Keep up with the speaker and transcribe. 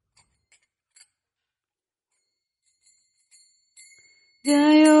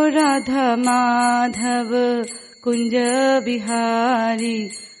जयो राधा माधव कुंज बिहारी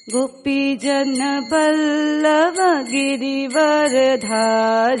गोपी जन बल्लभ गिरिवरधारी।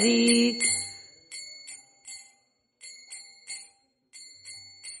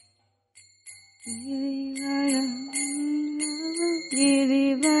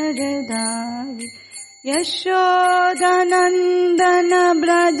 गिरिवरधारी यशोदानंदन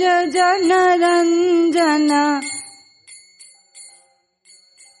ब्रज जन रंजन।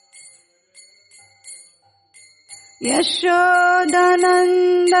 यशोदानंदन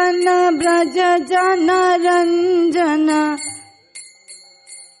ब्रज जन रंजन।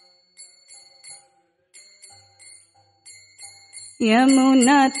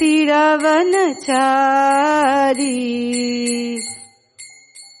 यमुना तीरवनचारी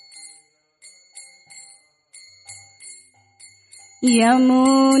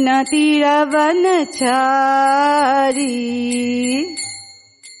यमुना तीरवनचारी।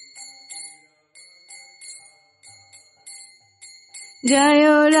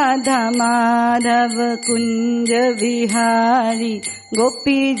 जयो राधा माधव कुंज बिहारी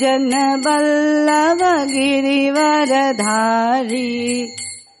गोपी जन बल्लभ गिरिवरधारी।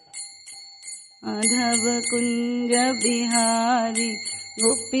 माधव कुंज बिहारी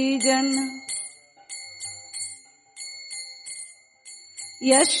गोपी जन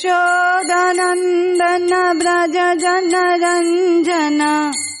यशोदानंदन ब्रज जन रंजन।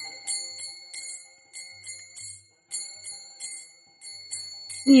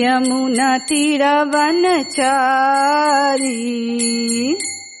 यमुना तीरवनचारी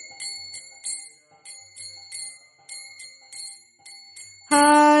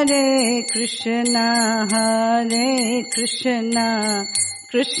हरे कृष्णा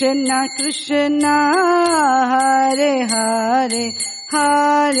कृष्णा कृष्णा हरे हरे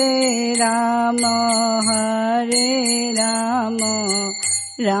हरे राम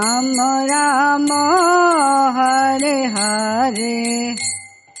राम राम हरे हरे।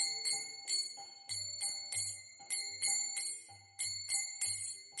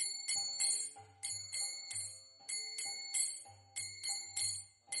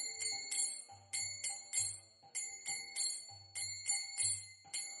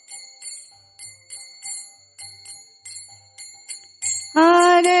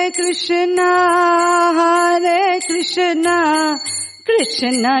 हरे कृष्णा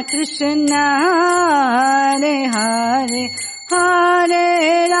कृष्णा कृष्णा हरे हरे हरे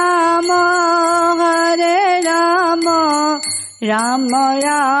राम राम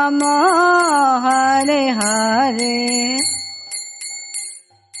राम हरे हरे।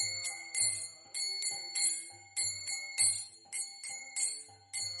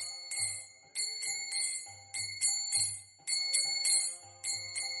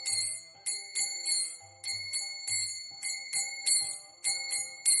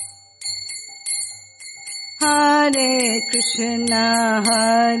 हरे कृष्णा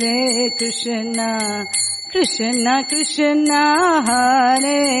कृष्णा कृष्णा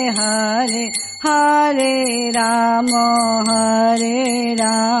हरे हरे हरे राम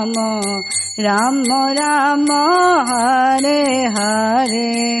राम राम हरे हरे।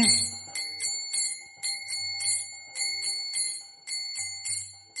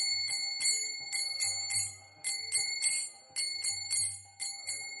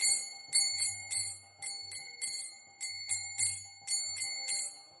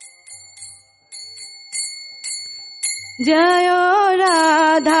 जयो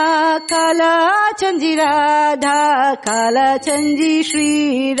राधा कालाचंदी राधा कालाचंदी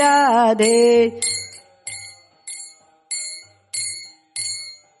श्री राधे।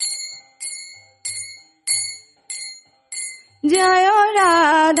 जयो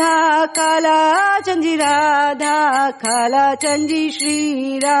राधा कालाचंदी राधा कालाचंदी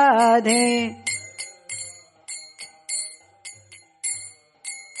श्री राधे।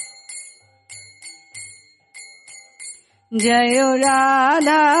 जयो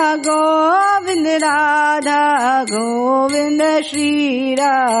राधा गोविंद श्री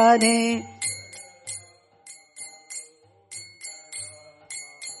राधे।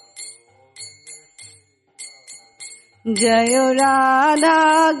 जयो राधा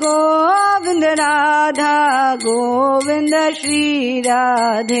गोविंद श्री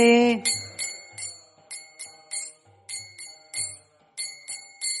राधे।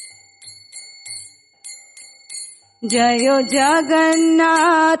 जयो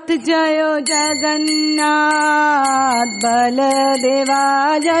जगन्नाथ बलदेवा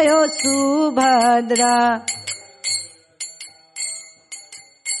जयो सुभद्रा।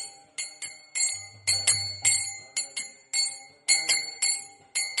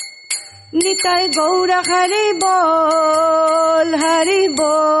 निताय गौर हरि बोल, हरि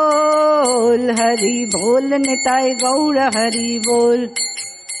बोल, हरि बोल, निताय गौर हरि बोल।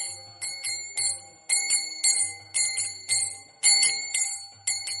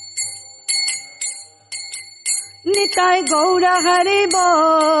 निताय गौर हरि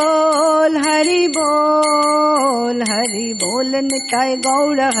बोल, हरि बोल, हरि बोल, निताय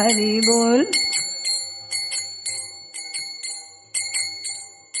गौर हरि बोल।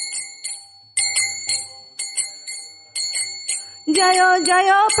 जयो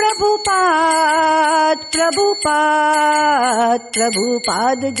जयो प्रभुपाद, प्रभुपाद,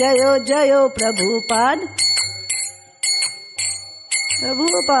 प्रभुपाद, जयो जयो प्रभुपाद,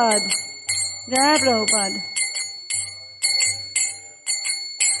 प्रभुपाद, जय प्रभुपाद।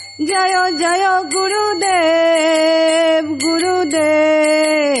 जयो जयो गुरुदेव,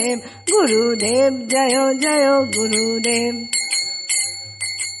 गुरुदेव, गुरुदेव, जयो जयो गुरुदेव।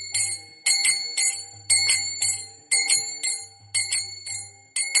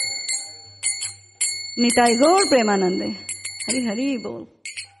 निताय गौर प्रेमानंद, हरि हरि बोल।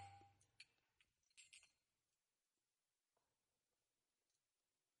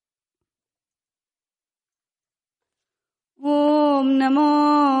 ओम नमो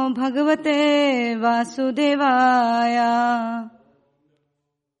भगवते वासुदेवाय।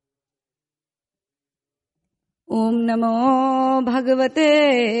 ओम नमो भगवते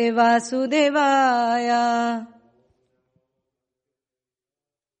वासुदेवाय।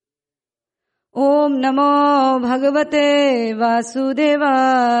 ओम नमो भगवते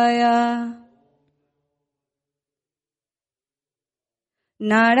वासुदेवाय।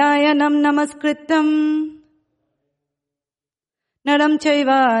 नारायणं नमस्कृत्यं नरं चैव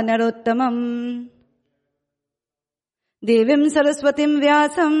नरोत्तमं देवीं सरस्वतीं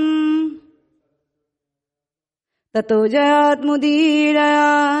व्यासं ततो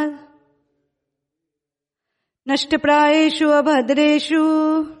जयात्मुदीरयात्। नष्टप्रायेषु अभद्रेषु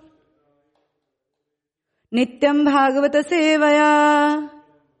नित्यं भागवत सेवया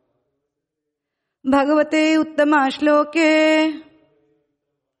भगवते उत्तमाश्लोके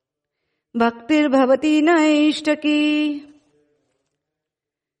भक्तिर्भवति नैष्टकी।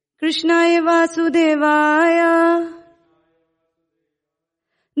 कृष्णाय वासुदेवाय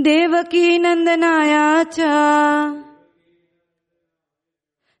देवकी नंदनाय च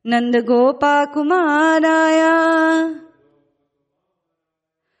नंदगोपाकुमाराय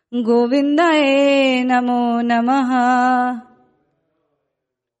गोविन्दाय नमो नमः।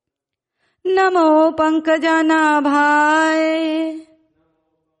 नमो पंकजनाभाय,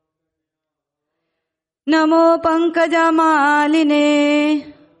 नमो पंकजमालिने,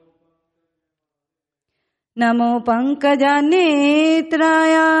 नमो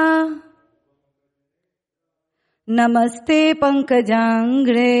पंकजनेत्राय, नमस्ते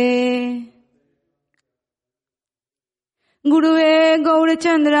पंकजांग्रे। गुरुवे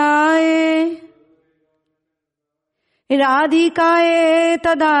गौरचंद्राय राधिकाय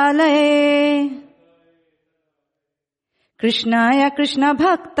तदालये कृष्णाय कृष्ण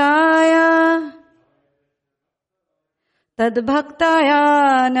भक्ताय तद्भक्ताय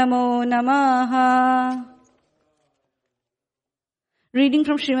नमो नमः। Reading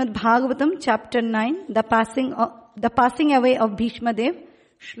from Srimad Bhagavatam, Chapter 9, the passing away of Bhishma Dev,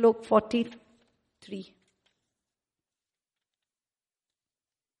 Shlok 43.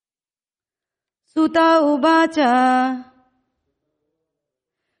 Suta uvacha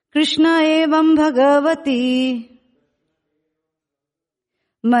Krishna evam bhagavati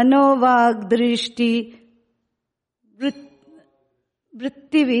manovag drishti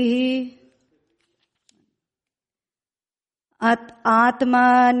vrittivihi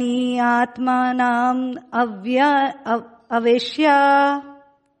atmani atmanam aveshya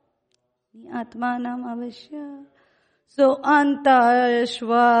atmanam aveshya so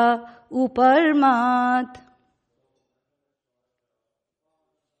antashva uparmat.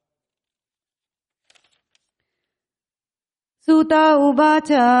 Suta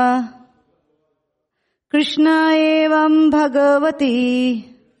uvacha Krishna evam bhagavati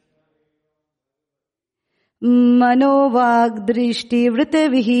manovag drishti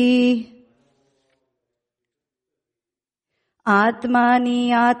vritavihi atmani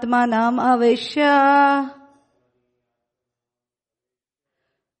atmanam aveshya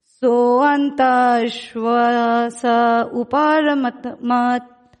so antashvasa uparamat.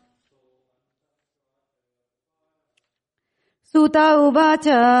 Suta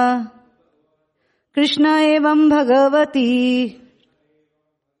uvacha Krishna evam bhagavati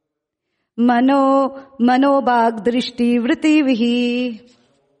manobhag drishti vritivihi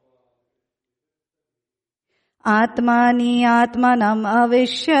atmani atmanam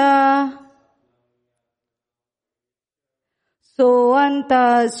aveshya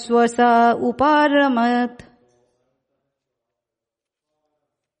Soanta swasa uparamat.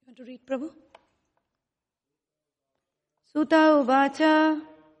 You want to read, Prabhu? Suta uvacha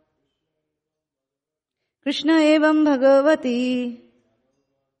Krishna evam bhagavati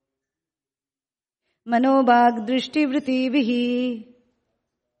manobhag drishti vritti vihi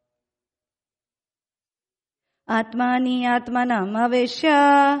atmani atmanam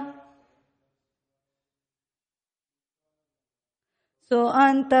aveshya so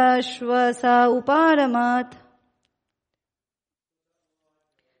anta shvasa uparamat.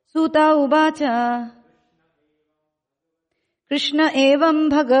 Suta uvacha Krishna evam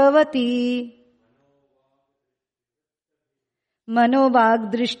bhagavati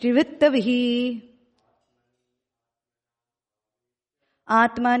manobhag drishti vittavihi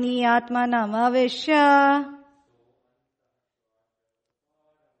atmani atmanam aveshya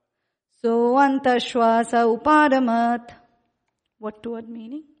so antashvasa uparamat. What word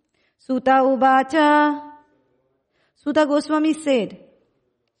meaning? Suta uvacha. Suta Goswami said,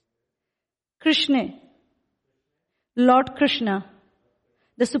 Krishna, Lord Krishna,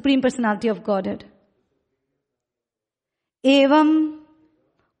 the Supreme Personality of Godhead. Evam,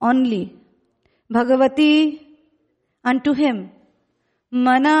 only. Bhagavati, unto him.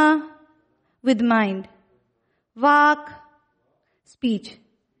 Mana, with mind. Vak, speech.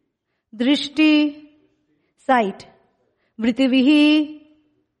 Drishti, sight. Vrittivihi,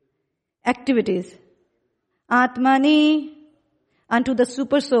 activities. Atmani, unto the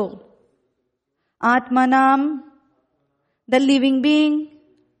super soul. Atmanam, the living being.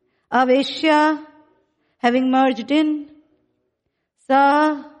 Aveshya, having merged in.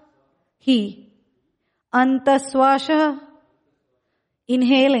 Sa, he. Antaswasha,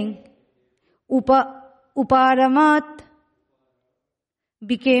 inhaling. Uparamat,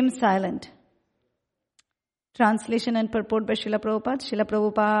 became silent. Translation and purport by Srila Prabhupada. Srila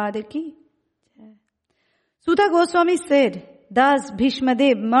Prabhupada ki. Suta Goswami said, thus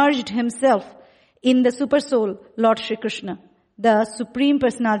Bhishmadev merged himself in the super soul, Lord Shri Krishna, the Supreme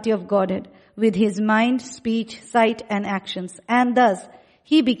Personality of Godhead, with his mind, speech, sight and actions. And thus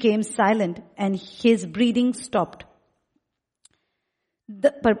he became silent and his breathing stopped.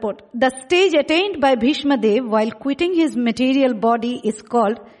 The purport. The stage attained by Bhishmadev while quitting his material body is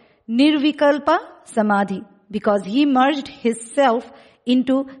called Nirvikalpa Samadhi, because he merged his self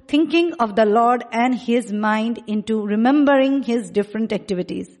into thinking of the Lord and his mind into remembering his different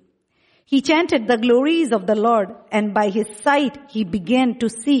activities. He chanted the glories of the Lord, and by his sight he began to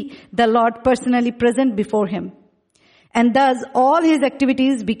see the Lord personally present before him. And thus all his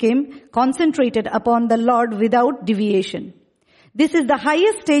activities became concentrated upon the Lord without deviation. This is the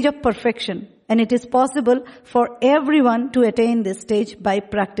highest stage of perfection, and it is possible for everyone to attain this stage by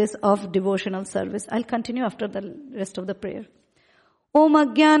practice of devotional service. I'll continue after the rest of the prayer. Om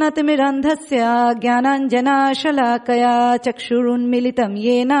Ajnanatimirandhasya Jnananjana Shalakaya Chakshurunmilitam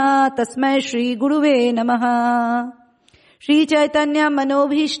Yena Tasmai Shri Guruve Namaha. Shri Chaitanya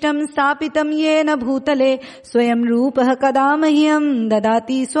Manobhishtam Stapitam Yena Bhutale Swayam Rupah Kadamahyam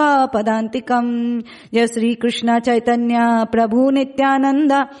Dadati Swapadantikam. Jai Shri Krishna Chaitanya Prabhu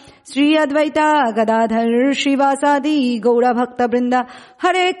Nityananda Shri Advaita Gadadhar Shivasadi Gaura Bhakta Brinda.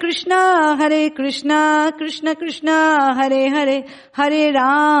 Hare Krishna, Krishna Krishna, Hare Hare, Hare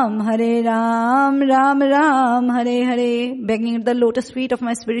Ram, Ram Ram, Hare Hare. Begging at the lotus feet of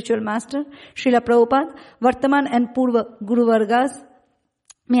my spiritual master, Srila Prabhupada, Vartaman and Purva Guru Vargas,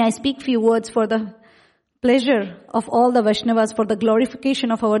 may I speak few words for the pleasure of all the Vaishnavas, for the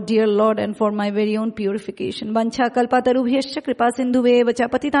glorification of our dear Lord and for my very own purification. Vancha kalpatarubhyascha kripa sindhuve vacha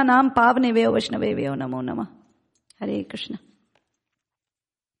patitanam pavneveo vaishnaveveo namo namah. Hare Krishna.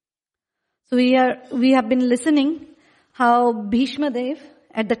 So we have been listening how Bhishma Dev,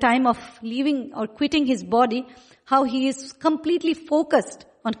 at the time of leaving or quitting his body, how he is completely focused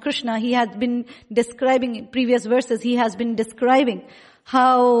on Krishna. He has been describing in previous verses, he has been describing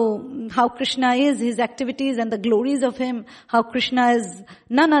how Krishna is, his activities and the glories of him, how Krishna is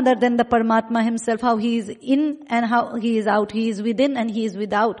none other than the Paramatma himself, how he is in and how he is out, he is within and he is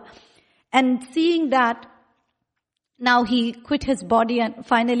without. And seeing that, now he quit his body and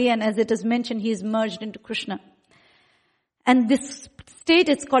finally, and as it is mentioned, he is merged into Krishna. And this state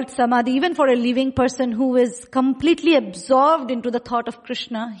is called Samadhi. Even for a living person who is completely absorbed into the thought of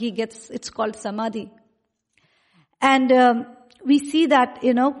Krishna, it's called Samadhi. And we see that,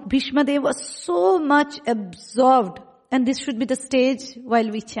 Bhishma Dev was so much absorbed, and this should be the stage while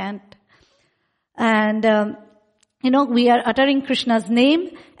we chant. And, we are uttering Krishna's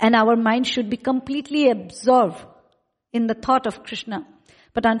name and our mind should be completely absorbed in the thought of Krishna.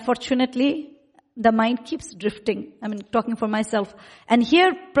 But unfortunately, the mind keeps drifting. I mean, talking for myself. And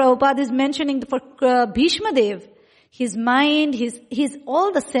here Prabhupada is mentioning for Bhishma Dev, his mind, his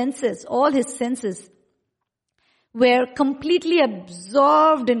all his senses were completely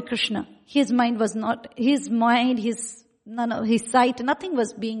absorbed in Krishna. His mind was not, his sight, nothing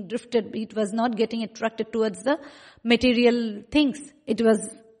was being drifted. It was not getting attracted towards the material things. It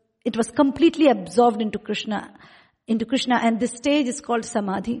was completely absorbed into Krishna, and this stage is called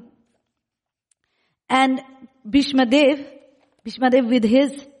Samadhi. And Bhishma Dev with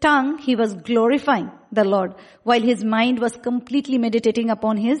his tongue, he was glorifying the Lord, while his mind was completely meditating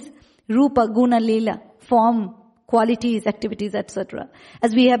upon his Rupa, Guna, Leela, form, qualities, activities, etc.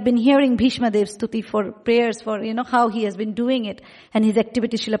 As we have been hearing Bhishma Dev's stuti for prayers for, how he has been doing it, and his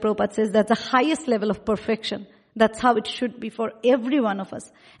activity, Srila Prabhupada says that's the highest level of perfection. That's how it should be for every one of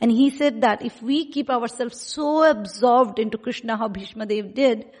us. And he said that if we keep ourselves so absorbed into Krishna, how Bhishma Dev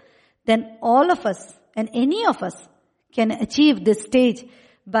did, then all of us and any of us can achieve this stage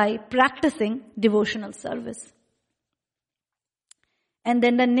by practicing devotional service. And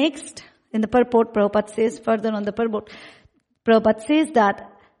then the next, in the purport, Prabhupada says, further on the purport, Prabhupada says that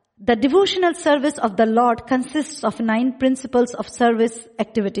the devotional service of the Lord consists of 9 principles of service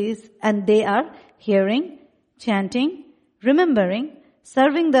activities, and they are hearing, chanting, remembering,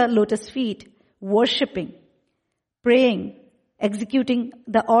 serving the lotus feet, worshipping, praying, executing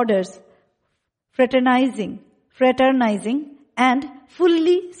the orders, fraternizing, and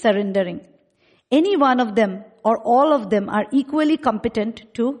fully surrendering. Any one of them or all of them are equally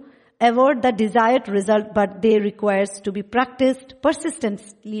competent to award the desired result, but they requires to be practiced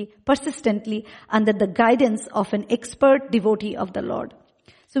persistently under the guidance of an expert devotee of the Lord.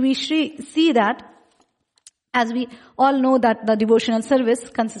 So we see that, as we all know, that the devotional service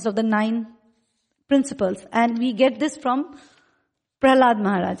consists of the 9 principles, and we get this from Prahlad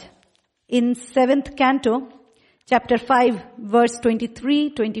Maharaj. In 7th canto, chapter 5, verse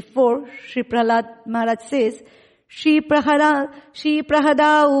 23-24, Sri Prahlad Maharaj says, Shri Prahada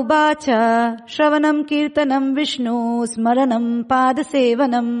Ubacha Shravanam Kirtanam Vishnu Smaranam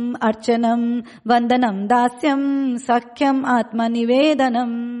Padasevanam Archanam Vandanam Dasyam Sakhyam Atma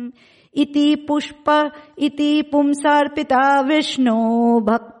Nivedanam Iti Pushpa Iti Pumsarpita Vishnu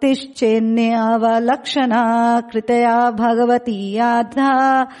Bhaktischennava Lakshana Kritaya Bhagavati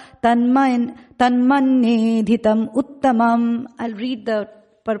Yadha Tanmanye Dhitam Uttamam. I'll read the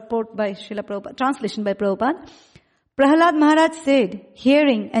purport by Srila Prabhupada, translation by Prabhupada. Prahlad Maharaj said,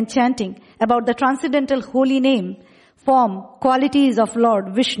 hearing and chanting about the transcendental holy name, form, qualities of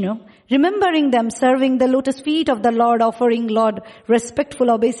Lord Vishnu, remembering them, serving the lotus feet of the Lord, offering Lord respectful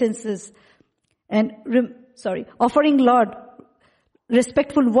obeisances, offering Lord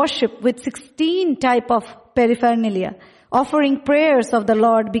respectful worship with 16 type of paraphernalia, offering prayers of the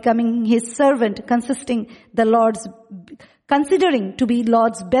Lord, becoming his servant, considering to be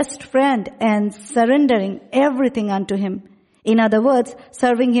Lord's best friend, and surrendering everything unto him. In other words,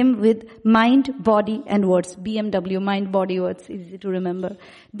 serving him with mind, body and words. BMW, mind, body, words, easy to remember.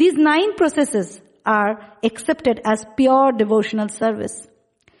 These 9 processes are accepted as pure devotional service.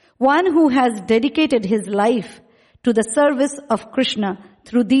 One who has dedicated his life to the service of Krishna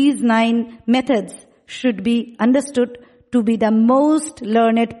through these 9 methods should be understood to be the most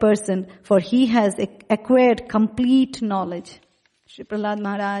learned person, for he has acquired complete knowledge. Shri Prahlad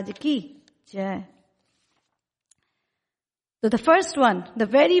Maharaj ki jai. So the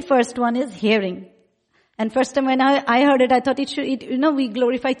very first one is hearing. And first time when I heard it, I thought we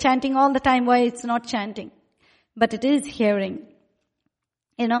glorify chanting all the time. Why it's not chanting? But it is hearing.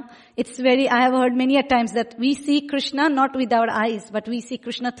 I have heard many a times that we see Krishna not with our eyes, but we see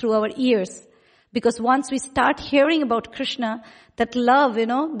Krishna through our ears. Because once we start hearing about Krishna, that love,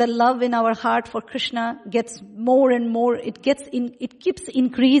 the love in our heart for Krishna gets more and more, it keeps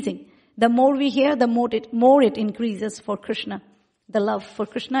increasing. The more we hear, the more it increases for Krishna. The love for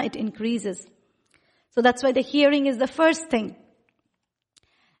Krishna, it increases. So that's why the hearing is the first thing.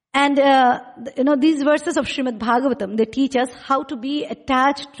 And, these verses of Srimad Bhagavatam, they teach us how to be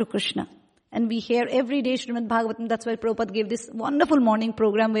attached to Krishna. And we hear every day Srimad Bhagavatam. That's why Prabhupada gave this wonderful morning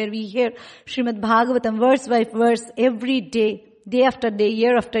program where we hear Srimad Bhagavatam verse by verse every day, day after day,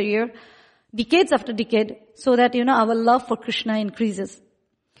 year after year, decades after decade, so that, our love for Krishna increases.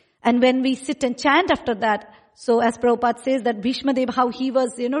 And when we sit and chant after that, so as Prabhupada says that Bhishma Dev, how he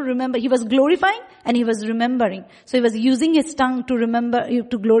was, he was glorifying and he was remembering. So he was using his tongue to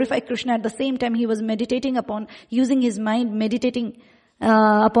to glorify Krishna. At the same time, he was meditating using his mind, meditating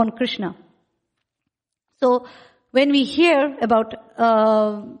upon Krishna. So when we hear about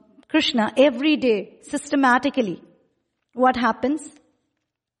Krishna every day, systematically, what happens?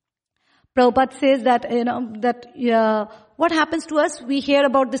 Prabhupada says that, what happens to us, we hear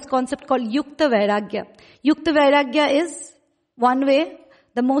about this concept called Yukta Vairagya. Yukta Vairagya is one way.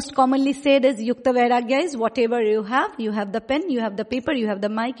 The most commonly said is Yukta Vairagya is whatever you have the pen, you have the paper, you have the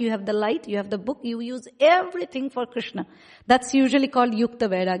mic, you have the light, you have the book, you use everything for Krishna. That's usually called Yukta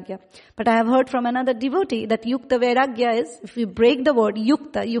Vairagya. But I have heard from another devotee that Yukta Vairagya is, if we break the word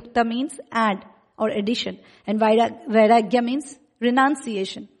Yukta means add or addition. And Vairagya means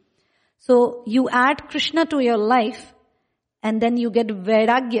renunciation. So you add Krishna to your life and then you get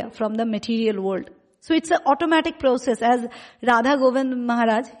Vairagya from the material world. So it's an automatic process. As Radha Govind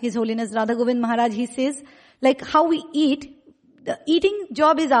Maharaj, His Holiness Radha Govind Maharaj, he says, like how we eat, the eating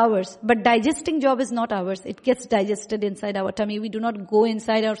job is ours, but digesting job is not ours. It gets digested inside our tummy. We do not go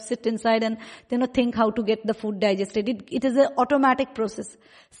inside or sit inside and think how to get the food digested. It is an automatic process.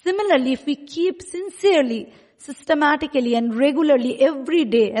 Similarly, if we keep sincerely, systematically and regularly every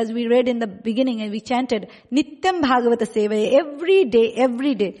day, as we read in the beginning and we chanted, Nityam Bhagavata Sevaya, every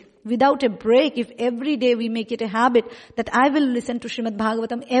day, without a break, if every day we make it a habit that I will listen to Srimad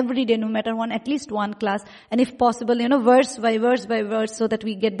Bhagavatam every day, no matter at least one class, and if possible, verse by verse, so that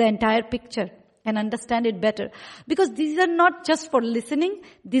we get the entire picture and understand it better. Because these are not just for listening,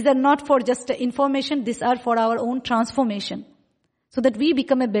 these are not for just information, these are for our own transformation, so that we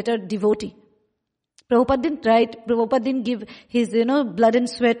become a better devotee. Prabhupada didn't give his, blood and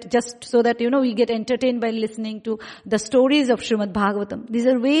sweat just so that, we get entertained by listening to the stories of Srimad Bhagavatam. These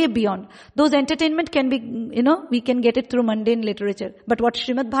are way beyond. Those entertainment can be, we can get it through mundane literature. But what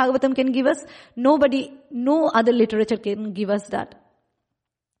Srimad Bhagavatam can give us, no other literature can give us that.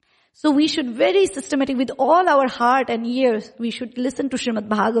 So we should very systematic with all our heart and ears, we should listen to Srimad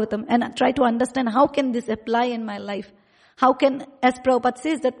Bhagavatam and try to understand how can this apply in my life. How can, as Prabhupada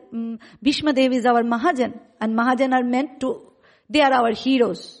says, that Bhishma Dev is our Mahajan, and Mahajan are they are our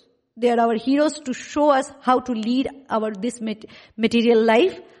heroes. They are our heroes to show us how to lead this material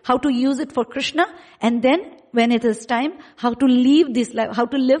life, how to use it for Krishna, and then when it is time, how to leave this life, how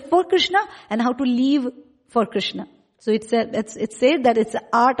to live for Krishna, and how to live for Krishna. So it said that it's the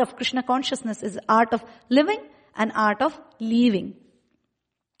art of Krishna consciousness, is the art of living and art of leaving.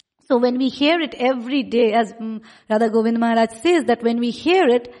 So when we hear it every day, as Radha Govind Maharaj says, that when we hear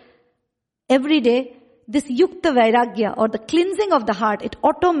it every day, this Yukta Vairagya or the cleansing of the heart, it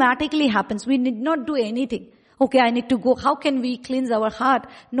automatically happens. We need not do anything. Okay, I need to go. How can we cleanse our heart?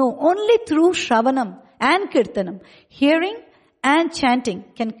 No, only through Shravanam and Kirtanam. Hearing and chanting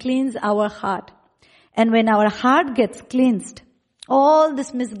can cleanse our heart. And when our heart gets cleansed, all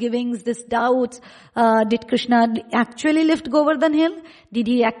these misgivings, these doubts, did Krishna actually lift Govardhan hill? Did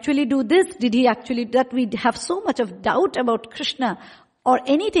he actually do this? Did he actually that? We have so much of doubt about Krishna or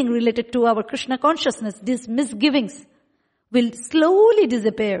anything related to our Krishna consciousness. These misgivings will slowly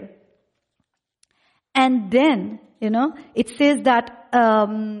disappear. And then, it says that,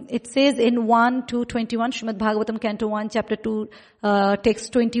 it says in 1:21, Srimad Bhagavatam, Canto 1, Chapter 2,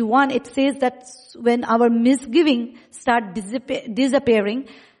 text 21, it says that when our misgiving start disappearing,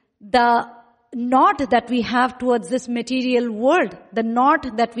 the knot that we have towards this material world, the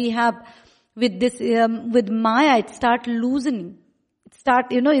knot that we have with this, with Maya, it start loosening.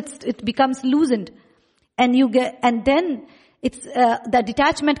 It becomes loosened. And then the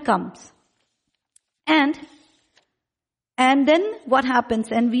detachment comes. And then what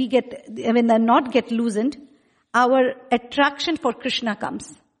happens? And when the knot get loosened, our attraction for Krishna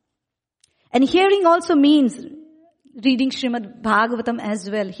comes. And hearing also means reading Srimad Bhagavatam as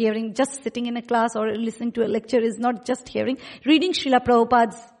well. Hearing, just sitting in a class or listening to a lecture is not just hearing. Reading Srila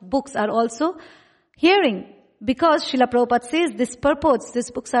Prabhupada's books are also hearing. Because Srila Prabhupada says these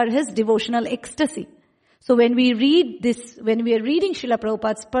books are his devotional ecstasy. So when we are reading Srila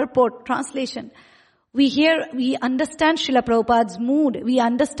Prabhupada's purport, translation, we understand Srila Prabhupada's mood. We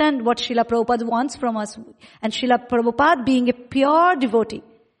understand what Srila Prabhupada wants from us. And Srila Prabhupada, being a pure devotee,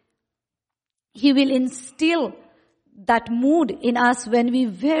 he will instill that mood in us when we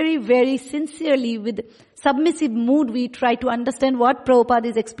very, very sincerely, with submissive mood, we try to understand what Prabhupada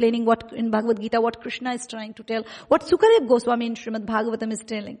is explaining, what in Bhagavad Gita, what Krishna is trying to tell, what Sukadev Goswami in Srimad Bhagavatam is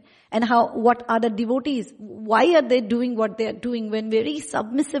telling, and what other devotees, why are they doing what they are doing. When very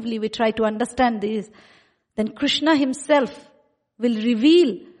submissively we try to understand this, then Krishna himself will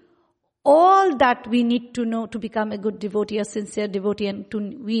reveal all that we need to know to become a good devotee, a sincere devotee, and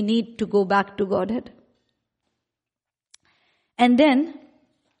we need to go back to Godhead. And then,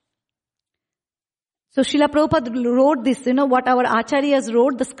 so Srila Prabhupada wrote this, what our acharyas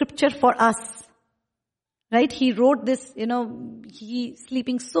wrote, the scripture for us. Right? He wrote this, he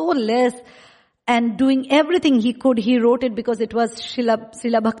sleeping so less. and doing everything he could. He wrote it because it was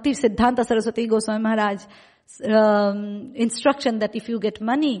Srila Bhakti Siddhanta Saraswati Goswami Maharaj instruction that if you get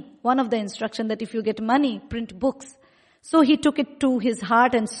money, one of the instruction that if you get money, print books. So he took it to his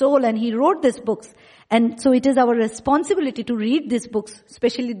heart and soul and he wrote these books. And so it is our responsibility to read these books,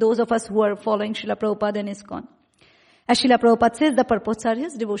 especially those of us who are following Srila Prabhupada and ISKCON. As Srila Prabhupada says, the purports are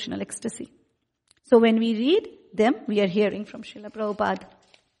his devotional ecstasy. So when we read them, we are hearing from Srila Prabhupada.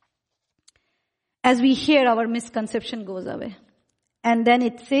 As we hear, our misconception goes away. And then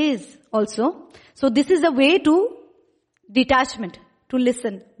it says also, so this is a way to detachment, to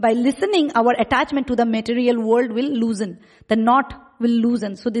listen. By listening, our attachment to the material world will loosen. The knot will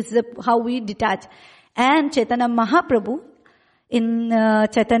loosen. So this is how we detach. And Chaitanya Mahaprabhu, in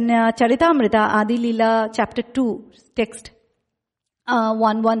Chaitanya Charitamrita, Adi Lila, chapter 2, text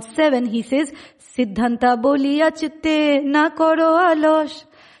 117, he says, Siddhanta boliya chitte na koro alosh,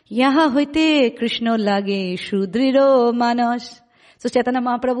 yaha hoite Krishna lage shudriro manas. So Chaitanya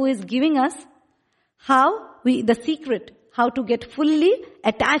Mahaprabhu is giving us the secret, how to get fully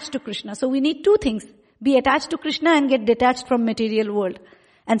attached to Krishna. So we need two things. Be attached to Krishna and get detached from material world.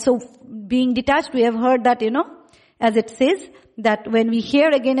 And so being detached, we have heard that, as it says, that when we hear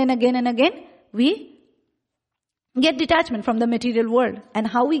again and again and again, we get detachment from the material world. And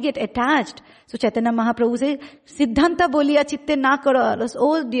how we get attached. So Chaitanya Mahaprabhu says, Siddhanta boliya chitte na karo alas.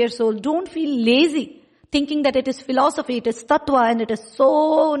 Oh dear soul, don't feel lazy thinking that it is philosophy, it is tattva, and it is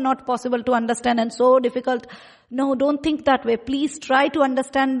so not possible to understand and so difficult. No, don't think that way. Please try to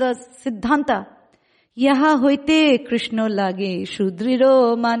understand the Siddhanta. Yaha hoite Krishna lage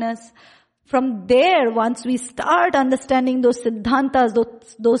shudriro manas. From there, once we start understanding those Siddhantas,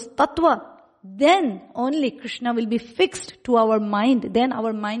 those tattva, then only Krishna will be fixed to our mind. Then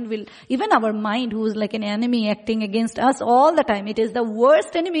our mind will, even our mind who is like an enemy acting against us all the time. It is the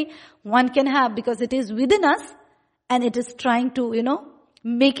worst enemy one can have because it is within us and it is trying to,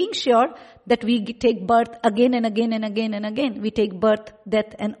 making sure that we take birth again and again and again and again. We take birth,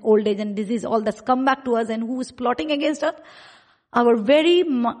 death and old age and disease, all that's come back to us, and who is plotting against us? Our very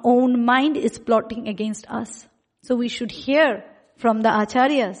own mind is plotting against us. So we should hear from the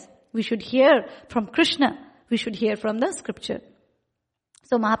acharyas. We should hear from Krishna. We should hear from the scripture.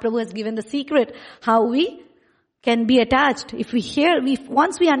 So Mahaprabhu has given the secret how we can be attached. If we hear,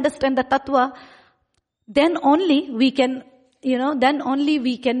 once we understand the tattva, then only we can,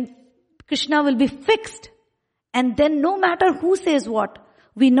 Krishna will be fixed. And then no matter who says what,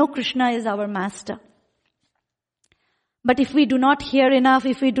 we know Krishna is our master. But if we do not hear enough,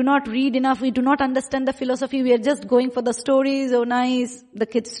 if we do not read enough, we do not understand the philosophy, we are just going for the stories, oh nice, the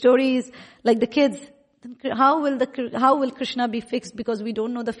kids' stories, like the kids. How will Krishna be fixed? Because we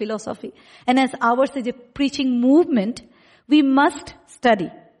don't know the philosophy. And as ours is a preaching movement, we must study.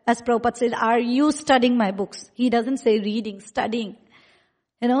 As Prabhupada said, are you studying my books? He doesn't say reading, studying.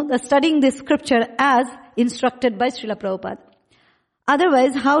 Studying this scripture as instructed by Srila Prabhupada.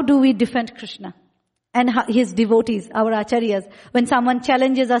 Otherwise, how do we defend Krishna and his devotees, our acharyas? When someone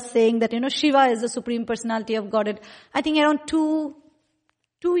challenges us saying that, Shiva is the Supreme Personality of Godhead. I think around 2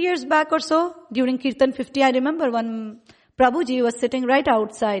 years back or so, during Kirtan 50, I remember one Prabhuji was sitting right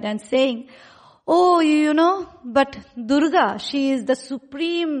outside and saying, but Durga, she is the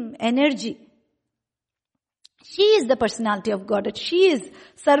supreme energy. She is the personality of Godhead. She is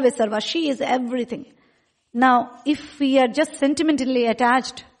Sarve Sarva. She is everything. Now, if we are just sentimentally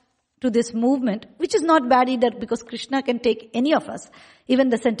attached to this movement, which is not bad either because Krishna can take any of us, even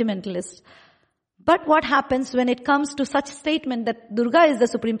the sentimentalists. But what happens when it comes to such statement that Durga is the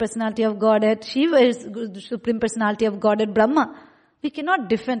Supreme Personality of Godhead, Shiva is the Supreme Personality of Godhead, Brahma? We cannot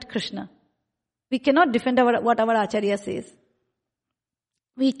defend Krishna. We cannot defend what our Acharya says.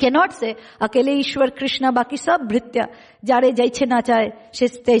 We cannot say, Akele Ishwar Krishna baki sab bhritya, jare jaiche na chahe, she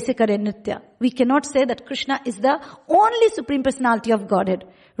taise kare nritya. We cannot say that Krishna is the only Supreme Personality of Godhead.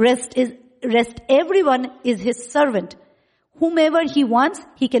 Rest everyone is his servant. Whomever he wants,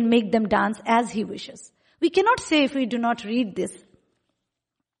 he can make them dance as he wishes. We cannot say if we do not read this.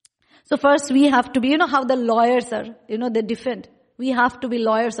 So first we have to be, how the lawyers are, they defend. We have to be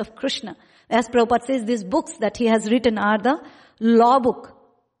lawyers of Krishna. As Prabhupada says, these books that he has written are the law book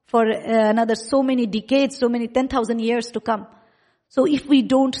for another so many decades, so many 10,000 years to come. So if we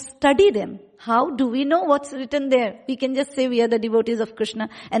don't study them, how do we know what's written there? We can just say we are the devotees of Krishna,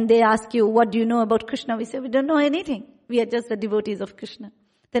 and they ask you, what do you know about Krishna? We say, we don't know anything. We are just the devotees of Krishna.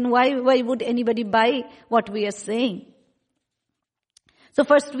 Then why would anybody buy what we are saying? So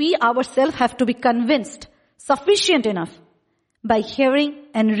first we ourselves have to be convinced, sufficient enough, by hearing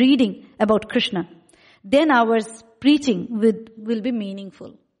and reading about Krishna. Then our preaching will be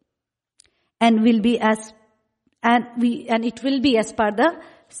meaningful. and will be as, and it will be as per the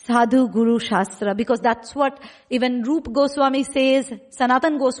Sadhu Guru Shastra, because that's what even Rup Goswami says,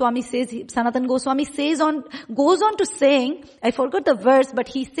 Sanatan Goswami goes on to saying, I forgot the verse, but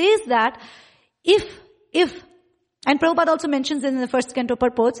he says that if, and Prabhupada also mentions in the first canto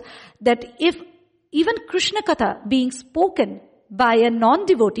purports, that if even Krishna Katha being spoken by a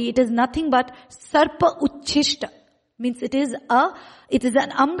non-devotee, it is nothing but Sarpa Uchishta. Means it is an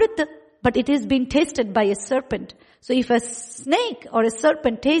Amrit, but it is being tasted by a serpent. So if a snake or a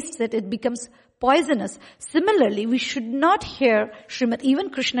serpent tastes it, it becomes poisonous. Similarly, we should not hear even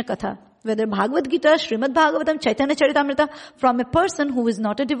Krishna Katha, whether Bhagavad Gita, Srimad Bhagavatam, Chaitanya Charitamrita, from a person who is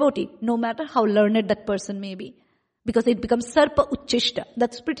not a devotee, no matter how learned that person may be. Because it becomes Sarpa Uchishta.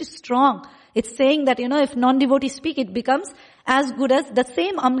 That's pretty strong. It's saying that, if non-devotees speak, it becomes as good as the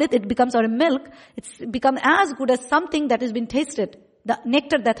same Amrit, it becomes, or milk, it's become as good as something that has been tasted. The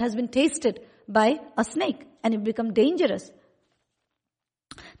nectar that has been tasted by a snake, and it becomes dangerous.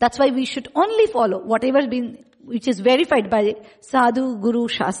 That's why we should only follow whatever which is verified by Sadhu Guru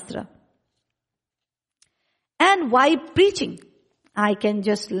Shastra. And why preaching? I can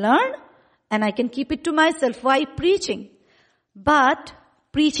just learn and I can keep it to myself. Why preaching? But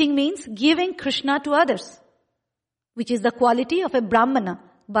preaching means giving Krishna to others, which is the quality of a Brahmana.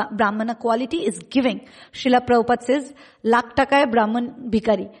 Brahmana quality is giving. Srila Prabhupada says, lakh takaya Brahman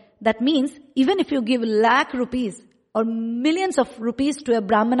bhikari. That means even if you give lakh rupees or millions of rupees to a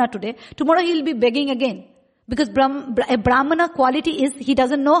Brahmana today, tomorrow he will be begging again. Because a Brahmana quality is, he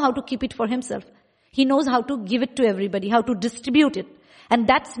doesn't know how to keep it for himself. He knows how to give it to everybody, how to distribute it. And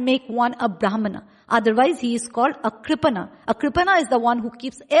that's make one a Brahmana. Otherwise, he is called a Kripana. A Kripana is the one who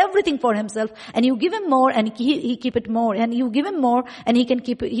keeps everything for himself, and you give him more and he keep it more, and you give him more and he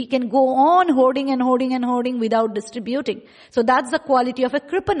can go on hoarding and hoarding and hoarding without distributing. So that's the quality of a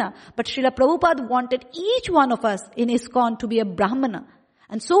Kripana. But Srila Prabhupada wanted each one of us in ISKCON to be a Brahmana.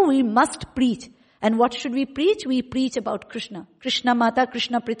 And so we must preach. And what should we preach? We preach about Krishna. Krishna Mata,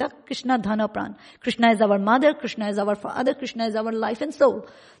 Krishna Prita, Krishna Dhana Pran. Krishna is our mother, Krishna is our father, Krishna is our life and soul.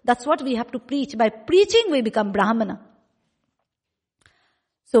 That's what we have to preach. By preaching, we become Brahmana.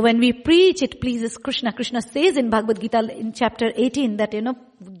 So when we preach, it pleases Krishna. Krishna says in Bhagavad Gita in chapter 18 that,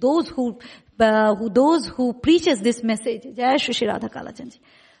 those who preaches this message, Jai Shri Shri Radha Kalachandji,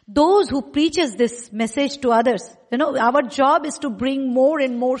 those who preaches this message to others, our job is to bring more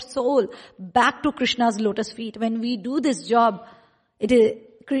and more soul back to Krishna's lotus feet. When we do this job,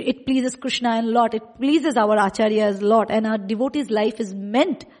 it pleases Krishna a lot. It pleases our acharyas a lot. And our devotee's life is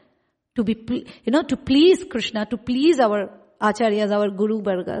meant to be, to please Krishna, to please our acharyas, our guru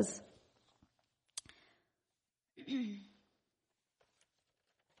vargas.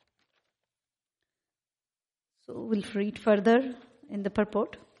 So we'll read further in the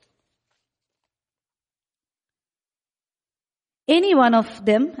purport. Any one of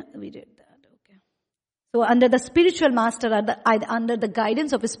them, we did that, okay. So under the spiritual master, under the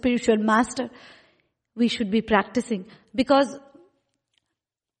guidance of a spiritual master, we should be practicing. Because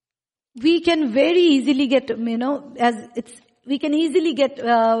we can very easily get, we can easily get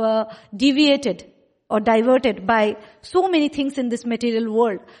deviated or diverted by so many things in this material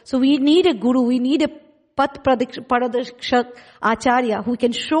world. So we need a guru, we need a Pat Paradakshak Acharya who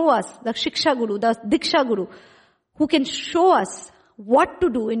can show us, the Shiksha Guru, the Diksha Guru, who can show us what to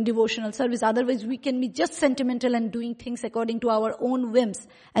do in devotional service. Otherwise, we can be just sentimental and doing things according to our own whims.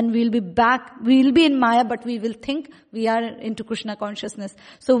 And we'll be in Maya, but we will think we are into Krishna consciousness.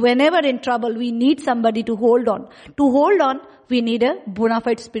 So whenever in trouble, we need somebody to hold on. To hold on, we need a bona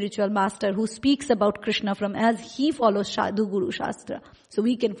fide spiritual master who speaks about Krishna as he follows Sadhu Guru Shastra. So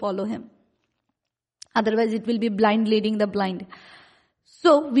we can follow him. Otherwise, it will be blind leading the blind.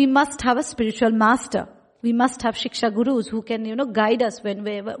 So we must have a spiritual master. We must have Shiksha Gurus who can, guide us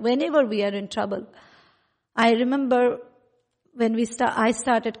whenever we are in trouble. I remember when we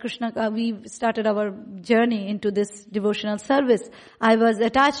started our journey into this devotional service. I was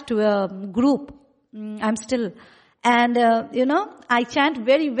attached to a group. I'm still. And, I chant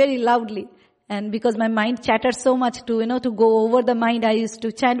very, very loudly. And because my mind chatters so much to go over the mind, I used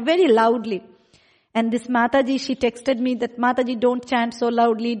to chant very loudly. And this Mataji, she texted me that, Mataji, don't chant so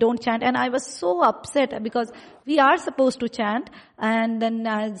loudly, don't chant. And I was so upset because we are supposed to chant. And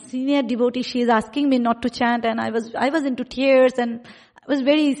then senior devotee, she is asking me not to chant. And I was into tears and I was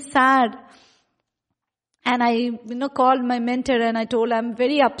very sad. And I, called my mentor and I told her, I'm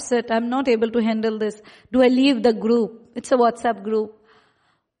very upset. I'm not able to handle this. Do I leave the group? It's a WhatsApp group.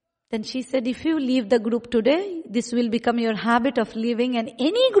 Then she said, if you leave the group today, this will become your habit of leaving, and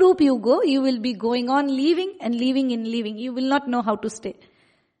any group you go, you will be going on leaving and leaving and leaving. You will not know how to stay.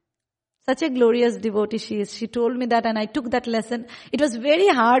 such a glorious devotee she is. She told me that and I took that lesson. It was very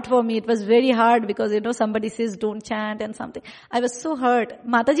hard for me. It was very hard because, somebody says don't chant and something. I was so hurt.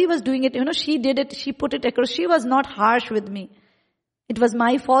 Mataji was doing it, she did it, she put it across. She was not harsh with me. It was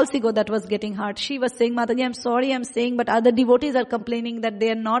my false ego that was getting hurt. She was saying, Mataji, I'm sorry, I'm saying, but other devotees are complaining that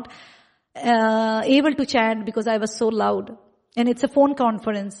they are not able to chant because I was so loud. And it's a phone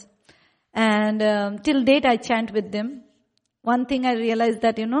conference. And till date I chant with them. One thing I realized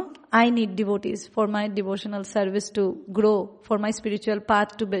that, I need devotees for my devotional service to grow, for my spiritual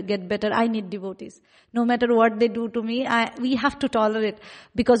path to get better. I need devotees. No matter what they do to me, we have to tolerate,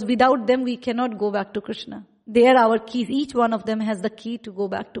 because without them we cannot go back to Krishna. They are our keys. Each one of them has the key to go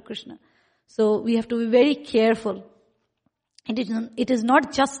back to Krishna. So we have to be very careful. It is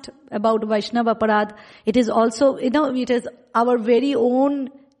not just about Vaishnava Aparad. It is also, it is our very own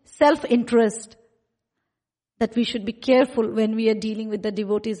self-interest that we should be careful when we are dealing with the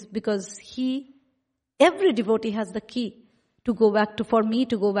devotees, because every devotee has the key to go back to, for me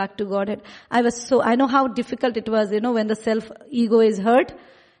to go back to Godhead. I know how difficult it was, when the self-ego is hurt,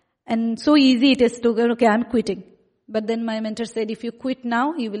 and so easy it is to go, okay, I'm quitting. But then my mentor said, if you quit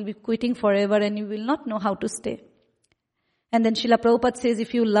now, you will be quitting forever and you will not know how to stay. And then Srila Prabhupada says,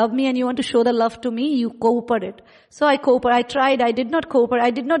 if you love me and you want to show the love to me, you cooperate. So I cooperate. I tried. I did not cooperate.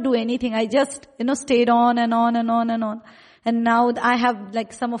 I did not do anything. I just, stayed on and on and on and on. And now I have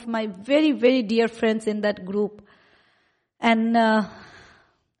some of my very, very dear friends in that group. And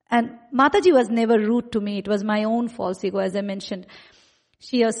Mataji was never rude to me. It was my own false ego, as I mentioned.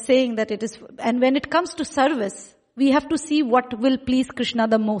 She was saying that it is, and when it comes to service, we have to see what will please Krishna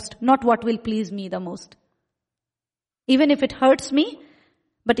the most, not what will please me the most. Even if it hurts me,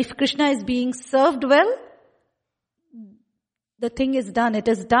 but if Krishna is being served well, the thing is done. It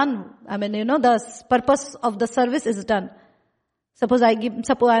is done. The purpose of the service is done. Suppose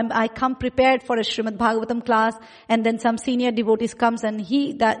I come prepared for a Srimad Bhagavatam class, and then some senior devotees comes and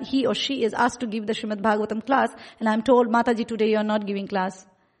he or she is asked to give the Srimad Bhagavatam class, and I'm told, Mataji, today you are not giving class.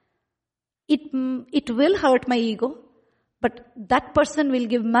 It will hurt my ego. But that person will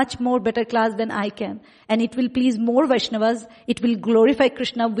give much more better class than I can. And it will please more Vaishnavas. It will glorify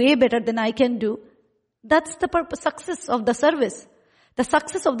Krishna way better than I can do. That's the success of the service. The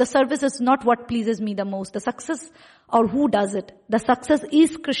success of the service is not what pleases me the most. The success, or who does it. The success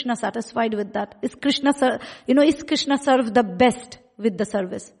is Krishna satisfied with that. Is Krishna served the best with the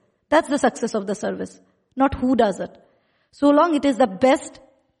service. That's the success of the service. Not who does it. So long it is the best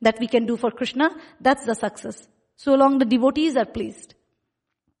that we can do for Krishna, that's the success. So long the devotees are pleased.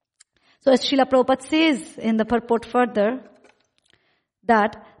 So as Srila Prabhupada says in the purport further,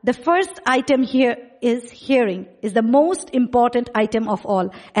 that the first item here is hearing, is the most important item of all.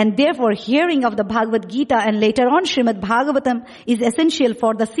 And therefore hearing of the Bhagavad Gita and later on Srimad Bhagavatam is essential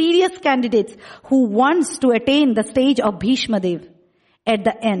for the serious candidates who wants to attain the stage of Bhishma Dev at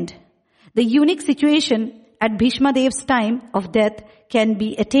the end. The unique situation at Bhishma Dev's time of death can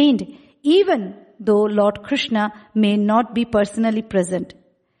be attained even though Lord Krishna may not be personally present.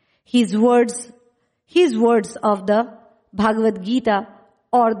 His words of the Bhagavad Gita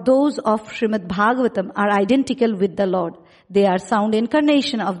or those of Srimad Bhagavatam are identical with the Lord. They are sound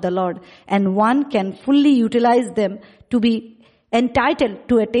incarnation of the Lord, and one can fully utilize them to be entitled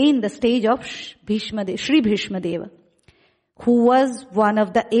to attain the stage of Sri Bhishma Deva, who was one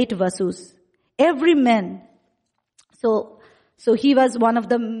of the 8 Vasus. Every man, so he was one of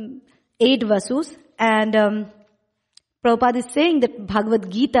the 8 Vasus, and Prabhupada is saying that Bhagavad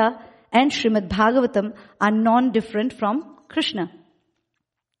Gita and Srimad Bhagavatam are non-different from Krishna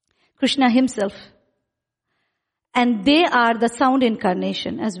himself. And they are the sound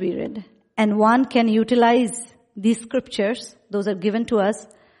incarnation, as we read. And one can utilize these scriptures, those are given to us,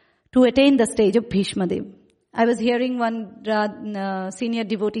 to attain the stage of Bhishma Dev. I was hearing one senior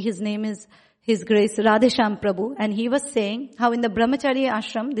devotee, his name is His Grace Radhesham Prabhu, and he was saying how in the Brahmacharya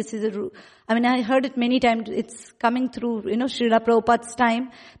ashram, I heard it many times, it's coming through, Srila Prabhupada's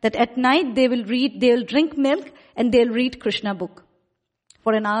time, that at night they will drink milk and they'll read Krishna book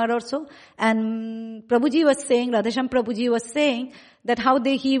for an hour or so. And Prabhuji was saying, Radhesham Prabhuji was saying that how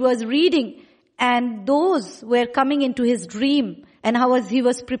he was reading and those were coming into his dream, and how he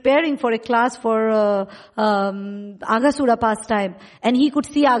was preparing for a class for Aghasura pastime, and he could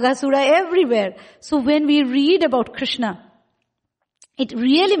see Aghasura everywhere. So when we read about Krishna, it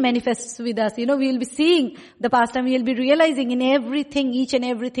really manifests with us. We will be seeing the pastime, we will be realizing in everything, each and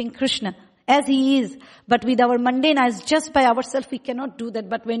everything, Krishna, as he is. But with our mundane eyes, just by ourselves, we cannot do that.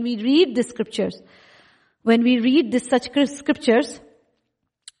 But when we read the scriptures, when we read such scriptures,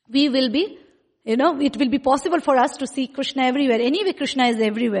 we will be it will be possible for us to see Krishna everywhere. Anyway, Krishna is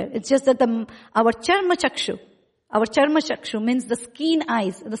everywhere. It's just that our charma chakshu means the skin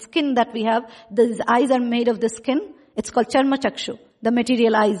eyes, the skin that we have. These eyes are made of the skin. It's called charma chakshu, the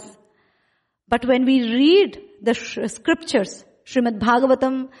material eyes. But when we read the scriptures, Srimad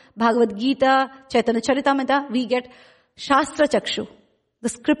Bhagavatam, Bhagavad Gita, Chaitanya Charitamrita, we get Shastra chakshu, the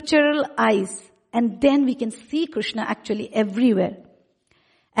scriptural eyes. And then we can see Krishna actually everywhere.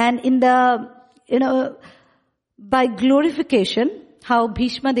 And in by glorification, how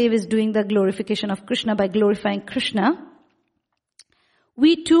Bhishma Dev is doing the glorification of Krishna by glorifying Krishna,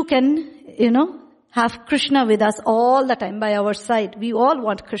 we too can, have Krishna with us all the time by our side. We all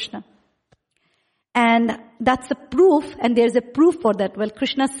want Krishna. And that's a proof, and there's a proof for that. Well,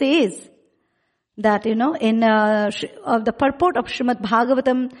 Krishna says that, in the purport of Srimad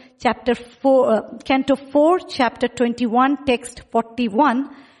Bhagavatam, chapter 4, canto 4, chapter 21, text 41,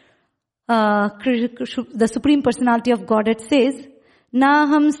 the Supreme Personality of Godhead says,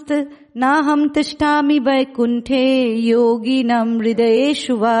 Naham tishtami vaikunthe yoginam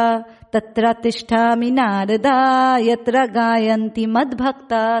hridayeshu va tatra tishtami narada yatra gayanti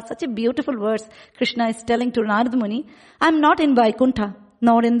madbhakta. Such a beautiful verse Krishna is telling to Narada Muni. I'm not in Vaikuntha,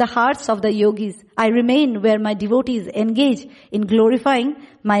 nor in the hearts of the yogis. I remain where my devotees engage in glorifying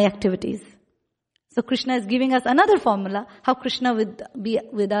my activities. So Krishna is giving us another formula, how Krishna will be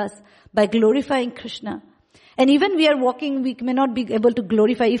with us by glorifying Krishna. And even we are walking, we may not be able to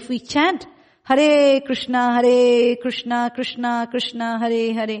glorify if we chant Hare Krishna, Krishna Krishna,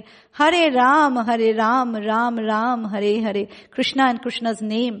 Hare Hare, Hare Ram, Ram Ram, Hare Hare. Krishna and Krishna's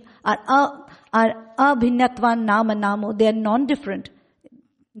name are abhinatvan nama namo. They are non-different.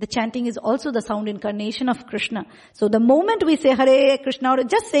 The chanting is also the sound incarnation of Krishna. So the moment we say Hare Krishna, or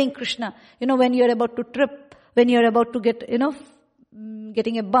just saying Krishna, when you're about to trip, when you're about to get,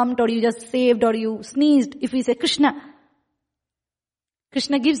 getting a bumped, or you just saved, or you sneezed, if we say Krishna,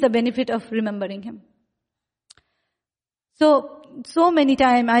 Krishna gives the benefit of remembering him. So many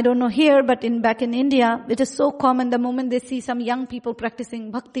times, I don't know here, but back in India, it is so common. The moment they see some young people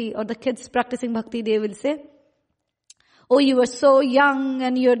practicing bhakti, or the kids practicing bhakti, they will say, oh, you are so young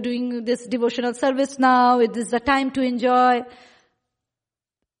and you're doing this devotional service now. It is the time to enjoy.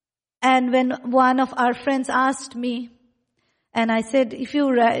 And when one of our friends asked me, and I said, if you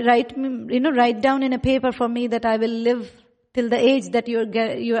write down in a paper for me that I will live till the age that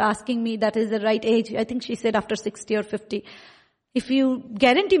you're asking me, that is the right age. I think she said after 60 or 50. If you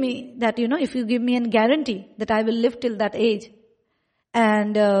guarantee me that, if you give me a guarantee that I will live till that age,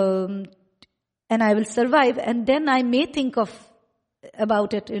 and I will survive, and then I may think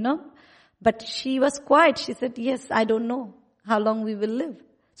about it, But she was quiet. She said, yes, I don't know how long we will live.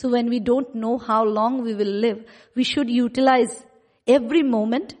 So when we don't know how long we will live, we should utilize every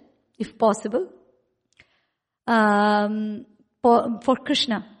moment, if possible, for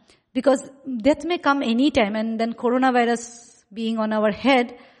Krishna. Because death may come anytime, and then coronavirus being on our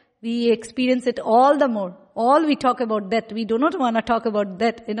head, we experience it all the more. All we talk about death. We do not want to talk about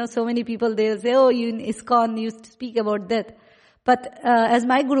death. So many people, they'll say, oh, you in ISKCON, you speak about death. But as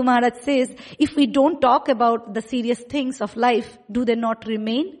my Guru Maharaj says, if we don't talk about the serious things of life, do they not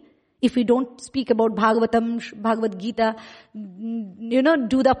remain? If we don't speak about Bhagavatam, Bhagavad Gita,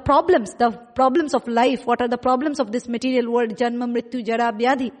 do the problems of life. What are the problems of this material world? Janma, Mrityu, Jara,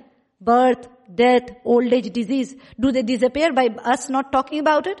 Vyadhi. Birth, death, old age, disease. Do they disappear by us not talking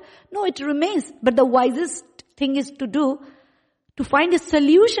about it? No, it remains. But the wisest thing is to find a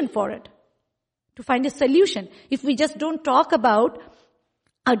solution for it. To find a solution. If we just don't talk about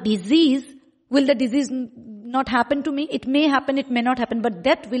a disease, will the disease not happen to me? It may happen, it may not happen, but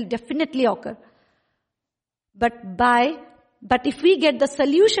death will definitely occur. But if we get the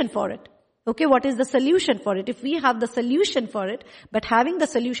solution for it, okay, what is the solution for it? If we have the solution for it, but having the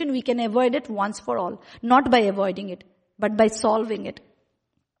solution, we can avoid it once for all. Not by avoiding it, but by solving it.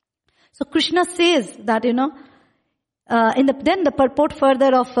 So Krishna says that, then the purport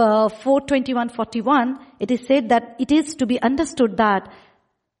further of 4:21:41, it is said that it is to be understood that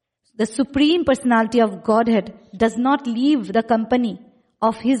the Supreme Personality of Godhead does not leave the company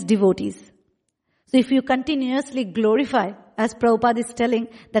of his devotees. So if you continuously glorify, as Prabhupada is telling,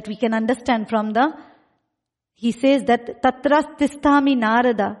 that we can understand from he says that Tatra Tisthami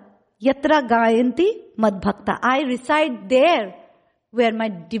Narada Yatra Gayanti Madbhakta. I reside there where my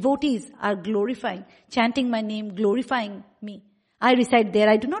devotees are glorifying, chanting my name, glorifying me. I reside there.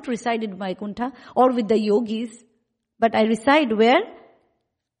 I do not reside in Vaikuntha or with the yogis, but I reside where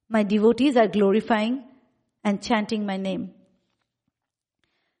my devotees are glorifying and chanting my name.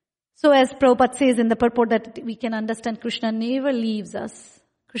 So as Prabhupada says in the purport that we can understand, Krishna never leaves us.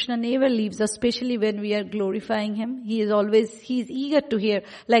 Krishna never leaves us, especially when we are glorifying Him. He is eager to hear.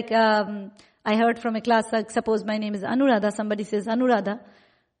 Like, I heard from a class, like, suppose my name is Anuradha, somebody says Anuradha.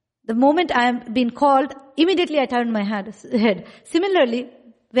 The moment I am being called, immediately I turn my head. Similarly,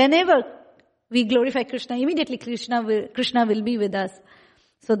 whenever we glorify Krishna, immediately Krishna will be with us.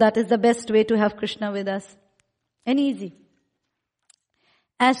 So that is the best way to have Krishna with us. And easy.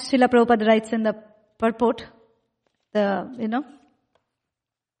 As Srila Prabhupada writes in the purport,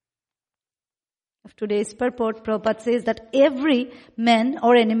 of today's purport, Prabhupada says that every man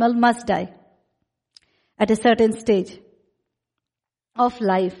or animal must die at a certain stage of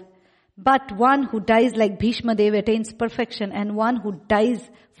life. But one who dies like Bhishma Dev attains perfection, and one who dies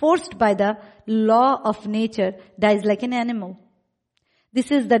forced by the law of nature dies like an animal.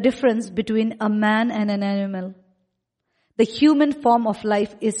 This is the difference between a man and an animal. The human form of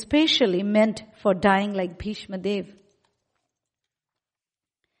life is specially meant for dying like Bhishma Dev.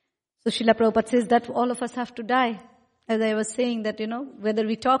 So Srila Prabhupada says that all of us have to die. As I was saying that, whether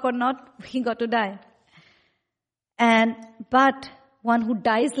we talk or not, we got to die. But one who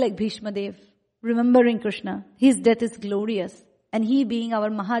dies like Bhishma Dev, remembering Krishna, his death is glorious. And he being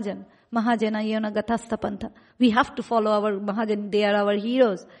our Mahajan, Mahajana Yana Gatastha Pantha. We have to follow our Mahajan, they are our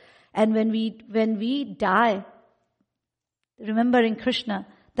heroes. And when we die, remembering Krishna,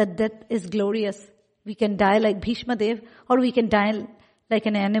 that death is glorious. We can die like Bhishma Dev, or we can die like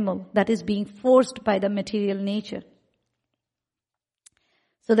an animal that is being forced by the material nature.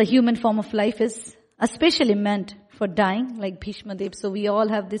 So the human form of life is especially meant for dying like Bhishma Dev. So we all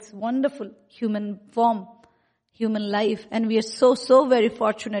have this wonderful human form, human life, and we are so very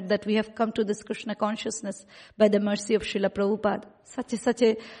fortunate that we have come to this Krishna consciousness by the mercy of Srila Prabhupada.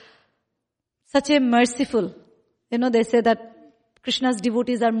 Such a merciful, they say that Krishna's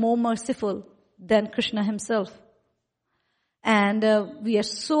devotees are more merciful than Krishna himself. And we are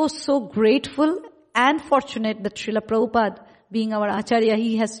so grateful and fortunate that Srila Prabhupada, being our Acharya,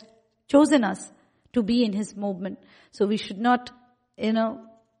 he has chosen us to be in his movement. So we should not,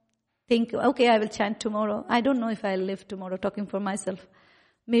 think, okay, I will chant tomorrow. I don't know if I'll live tomorrow, talking for myself.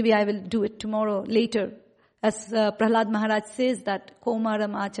 Maybe I will do it tomorrow, later. As Prahlad Maharaj says that,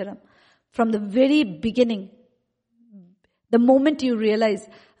 Komaram Acharam. From the very beginning, the moment you realize,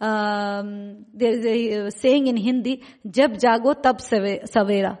 there is a saying in Hindi, Jab jago tab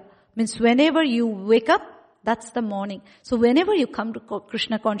savera. Means whenever you wake up, that's the morning. So whenever you come to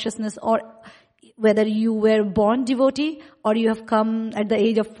Krishna consciousness, or whether you were born devotee or you have come at the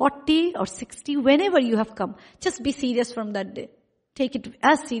age of 40 or 60, whenever you have come, just be serious from that day. Take it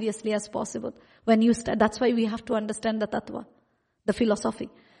as seriously as possible. When you start, that's why we have to understand the tattva, the philosophy.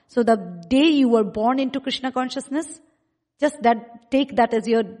 So the day you were born into Krishna consciousness, just take that as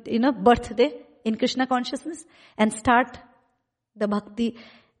your, birthday in Krishna consciousness, and start the bhakti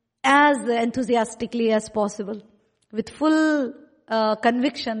as enthusiastically as possible, with full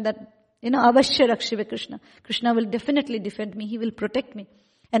conviction that, avashya rakshive Krishna. Krishna will definitely defend me. He will protect me.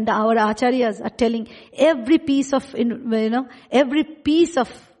 And our acharyas are telling every piece of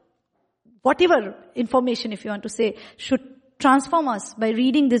whatever information, if you want to say, should transform us by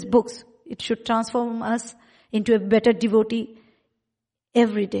reading these books. It should transform us into a better devotee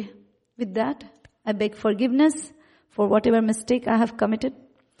every day. With that, I beg forgiveness for whatever mistake I have committed.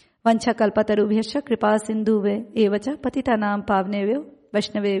 Vancha kalpatarubhyascha kripa sindhuve evacha patitanam pavnevyo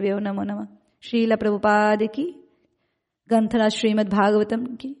vaishnavevyo namo namah. Srila Prabhupada ki, Granthara Srimad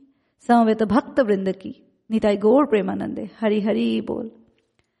Bhagavatam ki, Samaveta Bhakta Vrinda ki, Nitai Gaur Premanande, Hari Hari Bol.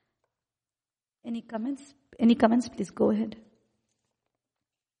 Any comments? Please go ahead.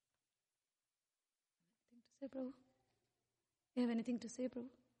 Prabhu? You have anything to say, Prabhu?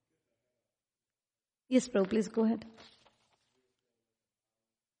 Yes, Prabhu, please go ahead.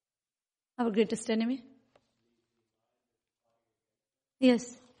 Our greatest enemy?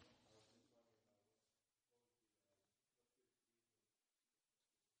 Yes.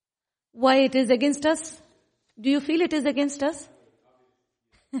 Why it is against us? Do you feel it is against us?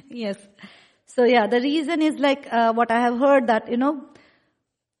 Yes. So the reason is like what I have heard that,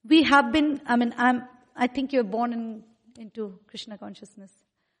 we have been, I think you were born into Krishna consciousness,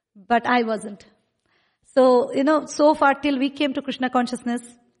 but I wasn't. So, so far till we came to Krishna consciousness,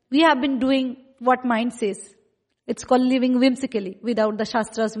 we have been doing what mind says. It's called living whimsically, without the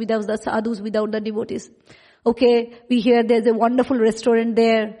shastras, without the sadhus, without the devotees. Okay, we hear there's a wonderful restaurant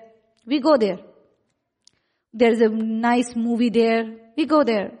there. We go there. There's a nice movie there. We go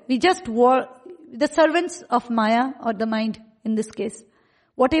there. We just the servants of Maya, or the mind in this case.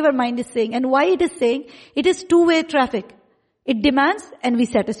 Whatever mind is saying. And why it is saying, it is two-way traffic. It demands and we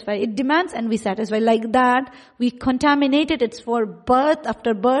satisfy. It demands and we satisfy. Like that, we contaminated it for birth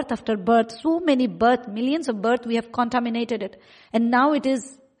after birth after birth. So many birth, millions of birth, we have contaminated it. And now it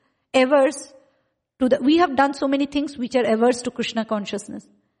is averse to we have done so many things which are averse to Krishna consciousness.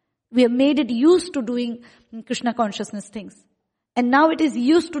 We have made it used to doing Krishna consciousness things. And now it is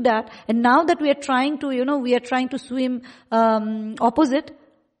used to that. And now that we are trying to swim opposite,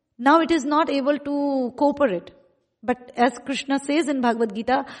 now it is not able to cooperate. But as Krishna says in Bhagavad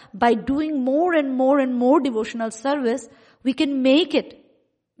Gita, by doing more and more and more devotional service, we can make it.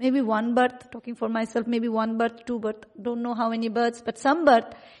 Maybe one birth, talking for myself, maybe one birth, two birth, don't know how many births, but some birth,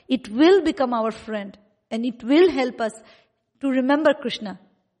 it will become our friend. And it will help us to remember Krishna.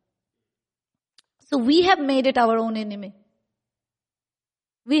 So we have made it our own enemy.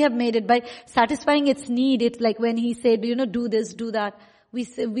 We have made it by satisfying its need. It's like when he said, do this, do that.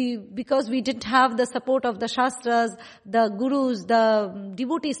 Because we didn't have the support of the Shastras, the Gurus, the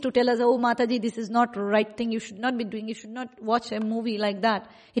devotees to tell us, oh Mataji, this is not the right thing, you should not be doing, you should not watch a movie like that.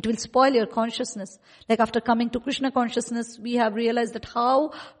 It will spoil your consciousness. Like after coming to Krishna consciousness, we have realized that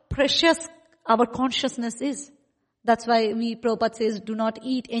how precious our consciousness is. That's why Prabhupada says, do not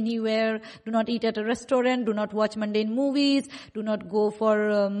eat anywhere, do not eat at a restaurant, do not watch mundane movies, do not go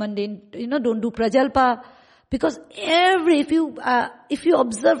for mundane, don't do prajalpa. Because if you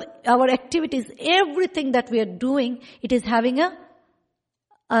observe our activities, everything that we are doing, it is having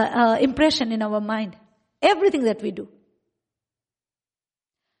a impression in our mind. Everything that we do.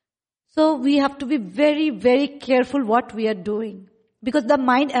 So we have to be very, very careful what we are doing. Because the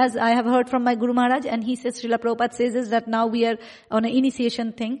mind, as I have heard from my Guru Maharaj, and he says, Srila Prabhupada says is that now we are on an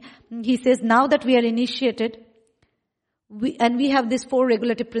initiation thing. He says now that we are initiated, we have these 4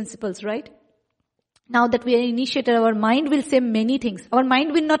 regulative principles, right? Now that we are initiated, our mind will say many things. Our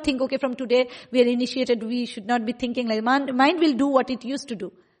mind will not think, okay, from today we are initiated, we should not be thinking like that. Mind will do what it used to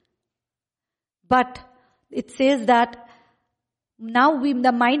do. But it says that now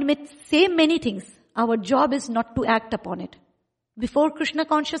the mind may say many things. Our job is not to act upon it. Before Krishna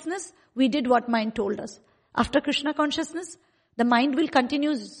consciousness, we did what mind told us. After Krishna consciousness, the mind will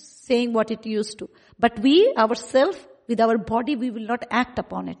continue saying what it used to. But we, ourselves, with our body, we will not act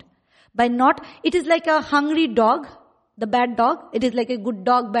upon it. It is like a hungry dog, the bad dog. It is like a good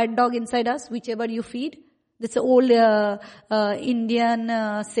dog, bad dog inside us, whichever you feed. That's an old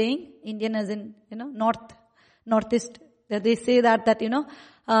Indian saying. Indian as in, northeast. They say that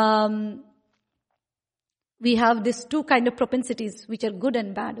we have these 2 kind of propensities, which are good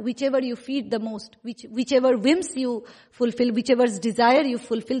and bad. Whichever you feed the most, whichever whims you fulfill, whichever desire you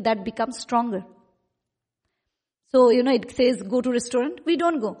fulfill, that becomes stronger. So, it says go to restaurant. We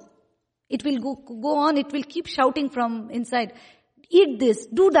don't go. It will go on. It will keep shouting from inside. Eat this,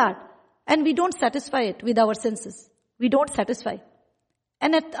 do that. And we don't satisfy it with our senses. We don't satisfy.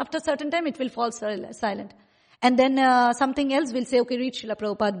 And after a certain time, it will fall silent. And then something else will say, okay, read Srila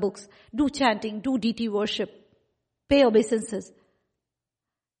Prabhupada books. Do chanting, do deity worship. Pay obeisances.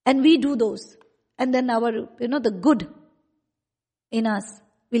 And we do those. And then our, the good in us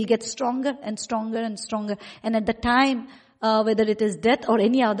will get stronger and stronger and stronger. And at the time, whether it is death or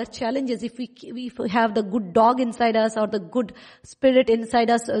any other challenges, if we have the good dog inside us or the good spirit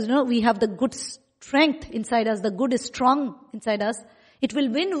inside us, we have the good strength inside us, the good is strong inside us, it will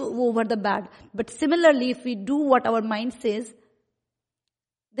win over the bad. But similarly, if we do what our mind says,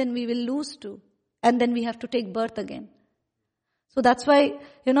 then we will lose too. And then we have to take birth again. So that's why,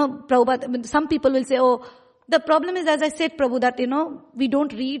 Prabhupada, some people will say, oh, the problem is, as I said, Prabhu, that, we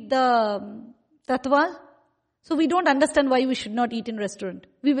don't read the tattva. So we don't understand why we should not eat in restaurant.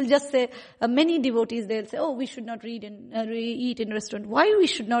 We will just say, many devotees, they'll say, oh, we should not eat in restaurant. Why we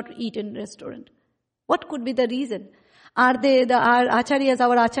should not eat in restaurant? What could be the reason? Are they our acharyas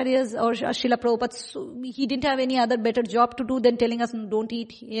or Srila Prabhupada, he didn't have any other better job to do than telling us don't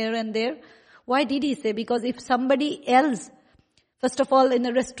eat here and there? Why did he say? Because if somebody else, first of all, in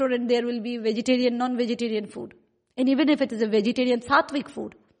a restaurant there will be vegetarian, non-vegetarian food. And even if it is a vegetarian, sattvic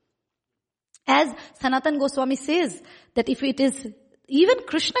food. As Sanatan Goswami says, that if it is even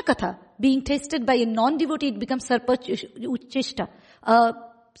Krishna Katha being tasted by a non-devotee, it becomes sarpa uchishta,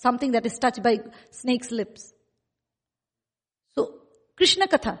 something that is touched by snake's lips. So, Krishna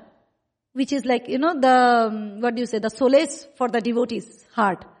Katha, which is like, the solace for the devotee's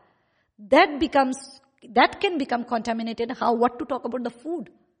heart, that can become contaminated. What to talk about the food?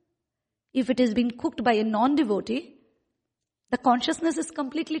 If it is being cooked by a non-devotee, the consciousness is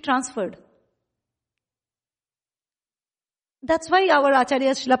completely transferred. That's why our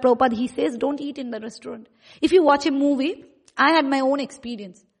Acharya Srila Prabhupada, he says, don't eat in the restaurant. If you watch a movie, I had my own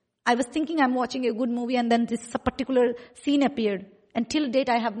experience. I was thinking I'm watching a good movie and then this particular scene appeared. And till date,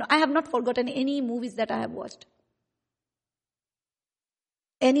 I have not forgotten any movies that I have watched.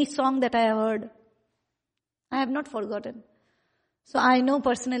 Any song that I have heard, I have not forgotten. So I know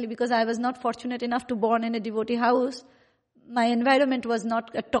personally, because I was not fortunate enough to born in a devotee house, my environment was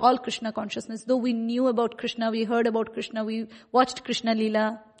not at all Krishna consciousness. Though we knew about Krishna, we heard about Krishna, we watched Krishna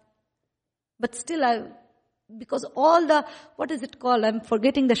Leela. But still because all the, what is it called? I'm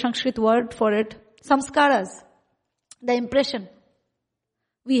forgetting the Sanskrit word for it. Samskaras. The impression.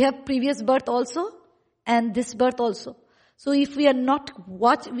 We have previous birth also and this birth also. So if we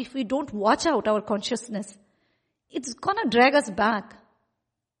don't watch out our consciousness, it's gonna drag us back.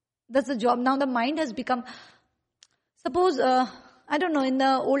 That's the job. Now the mind has become, suppose, I don't know, in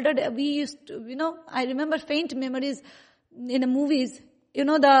the older day, we used to, I remember faint memories in the movies,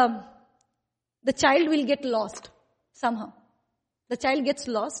 the child will get lost somehow. The child gets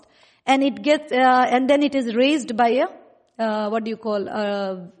lost and and then it is raised by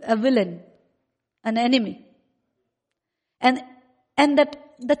a villain, an enemy. And that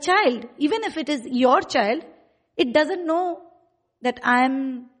the child, even if it is your child, it doesn't know that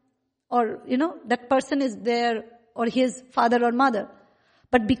that person is there or his father or mother.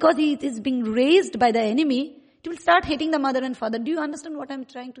 But because he is being raised by the enemy, it will start hating the mother and father. Do you understand what I'm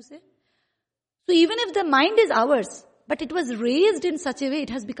trying to say? So even if the mind is ours, but it was raised in such a way, it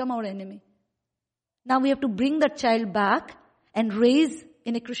has become our enemy. Now we have to bring that child back and raise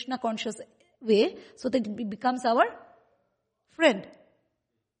in a Krishna conscious way so that it becomes our friend.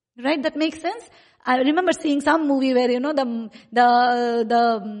 Right? That makes sense? I remember seeing some movie where, the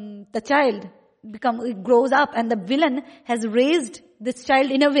child grows up and the villain has raised this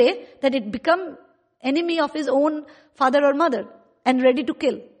child in a way that it become enemy of his own father or mother and ready to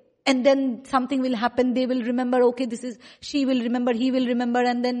kill. And then something will happen. They will remember, okay, she will remember, he will remember,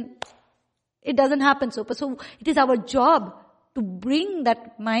 and then it doesn't happen. So it is our job to bring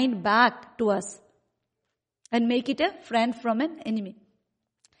that mind back to us and make it a friend from an enemy.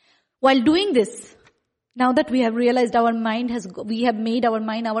 While doing this, now that we have realized we have made our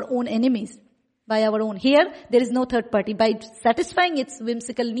mind our own enemies by our own. Here, there is no third party. By satisfying its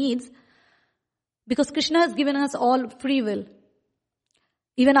whimsical needs, because Krishna has given us all free will.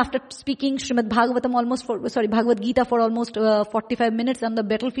 Even after speaking Bhagavad Gita for almost 45 minutes on the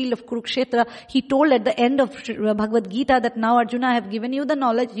battlefield of Kurukshetra, he told at the end of Bhagavad Gita that now Arjuna, I have given you the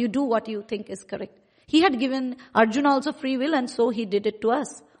knowledge, you do what you think is correct. He had given Arjuna also free will and so he did it to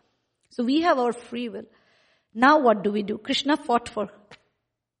us. So we have our free will. Now what do we do? Arjuna fought for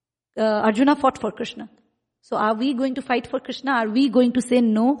Krishna. So are we going to fight for Krishna? Are we going to say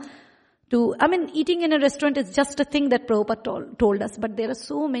no? Eating in a restaurant is just a thing that Prabhupada told us, but there are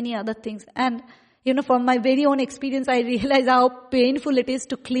so many other things. And, from my very own experience, I realize how painful it is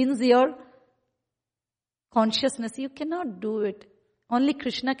to cleanse your consciousness. You cannot do it. Only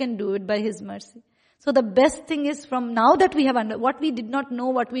Krishna can do it by His mercy. So the best thing is from now that we have what we did not know,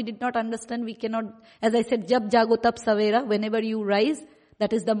 what we did not understand, we cannot, as I said, jab jago tab savera, whenever you rise,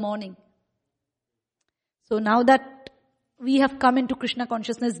 that is the morning. So now that we have come into Krishna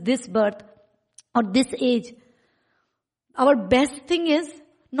consciousness, this birth or this age, our best thing is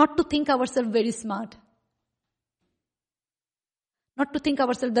not to think ourselves very smart. Not to think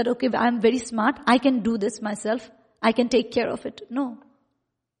ourselves that, okay, I am very smart, I can do this myself, I can take care of it. No.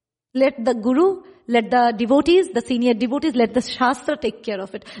 Let the guru, let the devotees, the senior devotees, let the shastra take care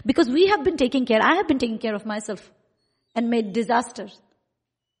of it. Because we have been taking care, I have been taking care of myself and made disasters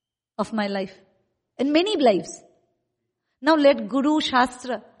of my life. And many lives. Now let Guru,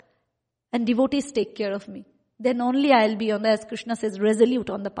 Shastra and devotees take care of me. Then only I will be as Krishna says,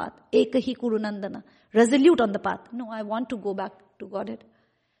 resolute on the path. Ekahi Kuru Nandana. Resolute on the path. No, I want to go back to Godhead.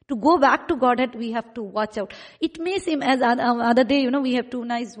 To go back to Godhead, we have to watch out. It may seem as other day, we have two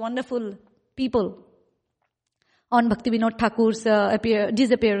nice, wonderful people on Bhaktivinoda Thakur's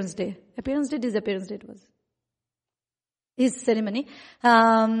disappearance day. Disappearance day it was. His ceremony.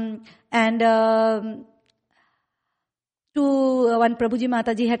 When Prabhuji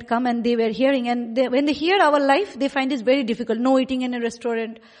Mataji had come and they were hearing, and when they hear our life, they find it very difficult. No eating in a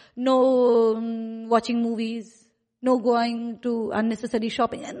restaurant, no watching movies, no going to unnecessary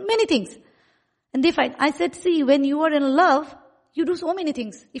shopping, and many things. And they find, I said, see, when you are in love, you do so many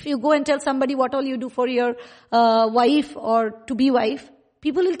things. If you go and tell somebody what all you do for your wife or to-be wife,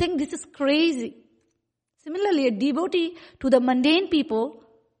 people will think this is crazy. Similarly, a devotee to the mundane people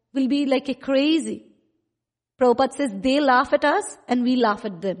will be like a crazy. Prabhupada says they laugh at us and we laugh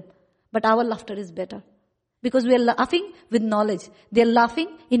at them. But our laughter is better. Because we are laughing with knowledge. They are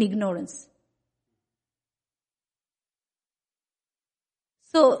laughing in ignorance.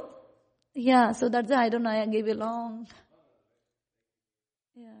 So, yeah, so that's I don't know, I gave you long.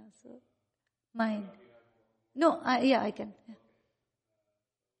 Yeah, so, mine. No, I can. Yeah.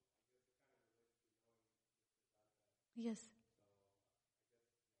 Yes.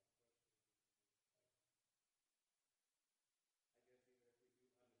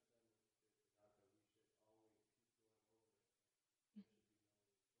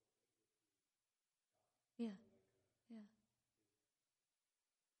 Yeah, yeah.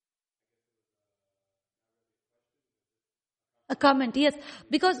 A comment, yes.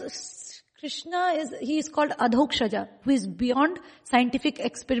 Because Krishna he is called Adhokshaja, who is beyond scientific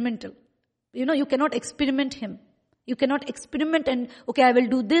experimental. You cannot experiment him. You cannot experiment and, okay, I will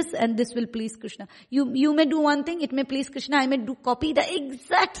do this and this will please Krishna. You may do one thing, it may please Krishna. I may copy the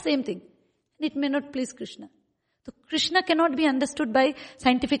exact same thing. It may not please Krishna. So Krishna cannot be understood by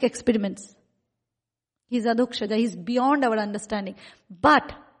scientific experiments. He is Adhokshaja. He is beyond our understanding.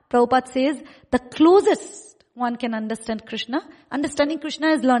 But Prabhupada says the closest one can understand Krishna. Understanding Krishna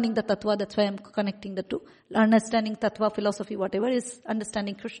is learning the tattva. That's why I'm connecting the two. Understanding tattva, philosophy, whatever is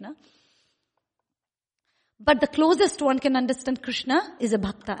understanding Krishna. But the closest one can understand Krishna is a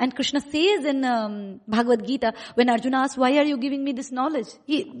bhakta. And Krishna says in Bhagavad Gita, when Arjuna asks, why are you giving me this knowledge?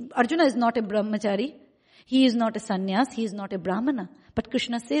 Arjuna is not a brahmachari. He is not a sannyas. He is not a brahmana. But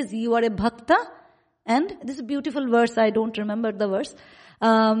Krishna says, you are a bhakta. And this is a beautiful verse. I don't remember the verse.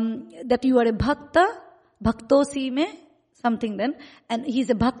 That you are a bhakta. Bhaktosi me something then. And he is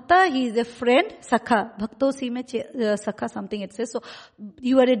a bhakta. He is a friend. Sakha. Bhaktosi me sakha something it says. So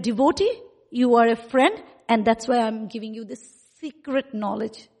you are a devotee. You are a friend. And that's why I'm giving you this secret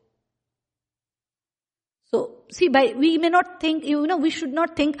knowledge. So, see, we may not think, we should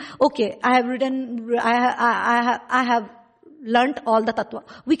not think, okay, I have learnt all the tattva.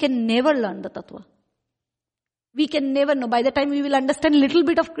 We can never learn the tattva. We can never know. By the time we will understand a little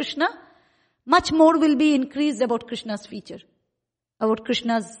bit of Krishna, much more will be increased about Krishna's feature, about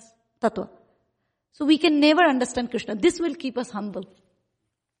Krishna's tattva. So we can never understand Krishna. This will keep us humble.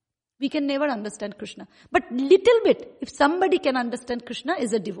 We can never understand Krishna. But little bit, if somebody can understand Krishna,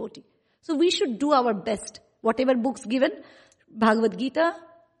 is a devotee. So we should do our best. Whatever books given, Bhagavad Gita,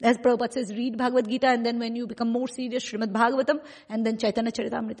 as Prabhupada says, read Bhagavad Gita, and then when you become more serious, Srimad Bhagavatam, and then Chaitanya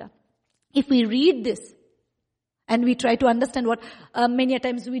Charitamrita. If we read this, and we try to understand what, many a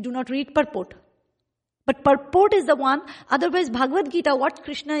times we do not read purport. But purport is the one, otherwise Bhagavad Gita, what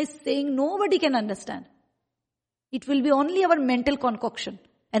Krishna is saying, nobody can understand. It will be only our mental concoction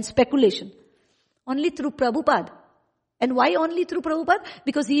and speculation. Only through Prabhupada. And why only through Prabhupada?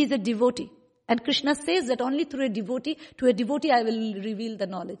 Because he is a devotee. And Krishna says that only through to a devotee I will reveal the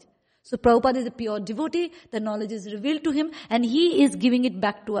knowledge. So Prabhupada is a pure devotee, the knowledge is revealed to him, and he is giving it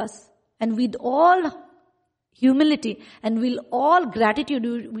back to us. And with all humility and with all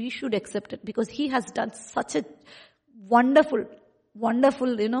gratitude, we should accept it, because he has done such a wonderful,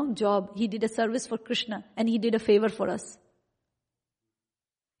 job. He did a service for Krishna, and he did a favor for us.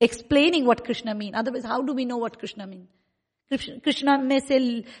 Explaining what Krishna means. Otherwise, how do we know what Krishna means? Krishna may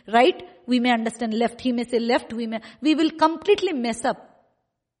say right, we may understand left. He may say left, we will completely mess up.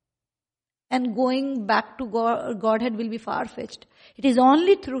 And going back to Godhead will be far-fetched. It is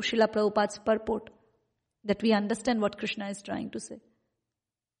only through Srila Prabhupada's purport that we understand what Krishna is trying to say.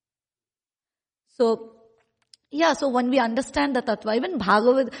 So when we understand the tattva, even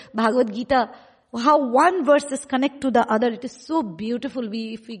Bhagavad Gita, how one verse is connect to the other, it is so beautiful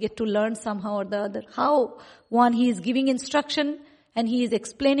if we get to learn somehow or the other. How one, he is giving instruction and he is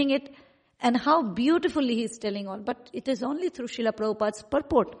explaining it, and how beautifully he is telling all. But it is only through Srila Prabhupada's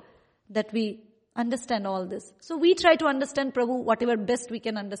purport that we understand all this. So we try to understand Prabhu whatever best we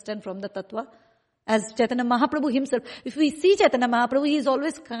can understand from the tattva. As Chaitanya Mahaprabhu himself, if we see Chaitanya Mahaprabhu, he is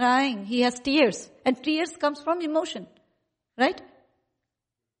always crying. He has tears. And tears comes from emotion. Right?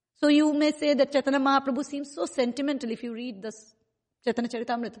 So you may say that Chaitanya Mahaprabhu seems so sentimental if you read this Chaitanya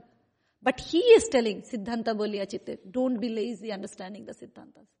Charitamrita. But he is telling, Siddhanta Boliya Chitte, don't be lazy understanding the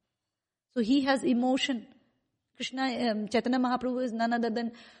Siddhantas. So he has emotion. Chaitanya Mahaprabhu is none other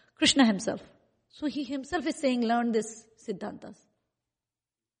than Krishna himself. So he himself is saying, learn this Siddhantas.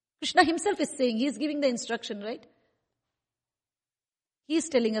 Krishna himself is saying, he is giving the instruction, right? He is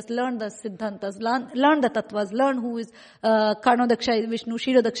telling us, learn the Siddhantas, learn the Tattvas, learn who is Karnodakshaya Vishnu,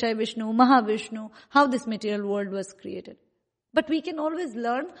 Shirodakshaya Vishnu, Mahavishnu, how this material world was created. But we can always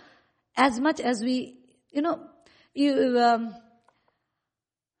learn as much as we, there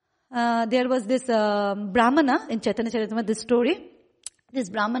was this Brahmana in Chaitanya Charitamrita, this story. This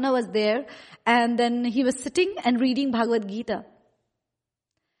Brahmana was there, and then he was sitting and reading Bhagavad Gita.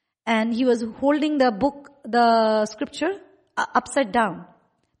 And he was holding the book, the scripture, upside down.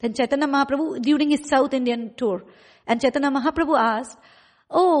 Then Chaitanya Mahaprabhu, during his South Indian tour, and Chaitanya Mahaprabhu asked,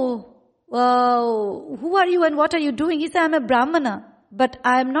 "Oh, who are you and what are you doing?" He said, "I'm a Brahmana, but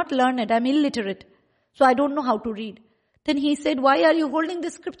I am not learned. I'm illiterate. So I don't know how to read." Then he said, "Why are you holding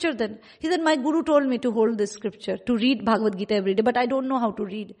this scripture then?" He said, "My guru told me to hold this scripture, to read Bhagavad Gita every day, but I don't know how to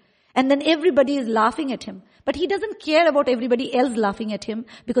read." And then everybody is laughing at him. But he doesn't care about everybody else laughing at him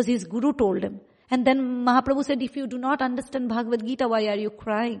because his guru told him. And then Mahaprabhu said, "If you do not understand Bhagavad Gita, why are you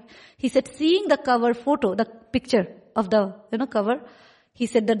crying?" He said, seeing the cover photo, the picture of the cover, he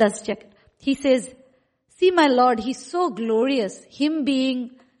said, the dust jacket. He says, "See my Lord, he's so glorious. Him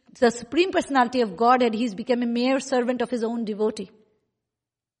being the Supreme Personality of Godhead, he's become a mere servant of his own devotee."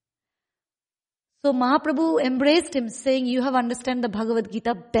 So Mahaprabhu embraced him, saying, "You have understand the Bhagavad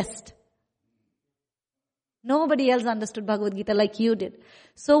Gita best. Nobody else understood Bhagavad Gita like you did."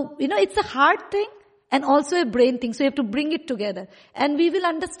 So, it's a hard thing and also a brain thing. So you have to bring it together. And we will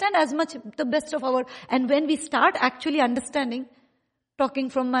understand as much the best of and when we start actually understanding, talking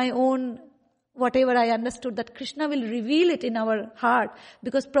from my own, whatever I understood, that Krishna will reveal it in our heart.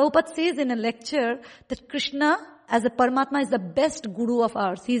 Because Prabhupada says in a lecture that Krishna as a Paramatma is the best guru of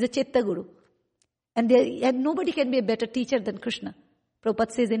ours. He is a Chitta Guru. And nobody can be a better teacher than Krishna.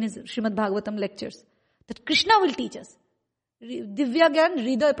 Prabhupada says in his Srimad Bhagavatam lectures that Krishna will teach us. Divya Gyan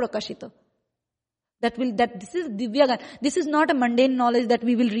Hridaya Prakashita. That this is Divya Gyan. This is not a mundane knowledge that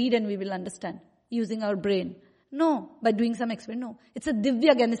we will read and we will understand using our brain. No, by doing some experiment. No, it's a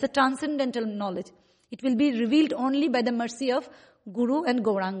Divya Gyan. It's a transcendental knowledge. It will be revealed only by the mercy of Guru and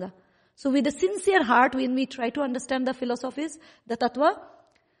Gauranga. So with a sincere heart, when we try to understand the philosophies, the Tattva,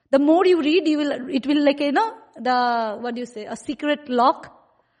 the more you read, it will like, a secret lock.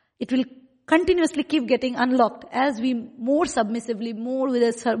 It will continuously keep getting unlocked as we more submissively, more with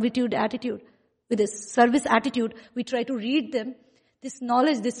a servitude attitude, with a service attitude, we try to read them. This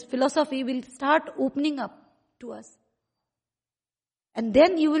knowledge, this philosophy will start opening up to us. And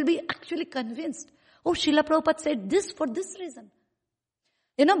then you will be actually convinced, oh, Srila Prabhupada said this for this reason.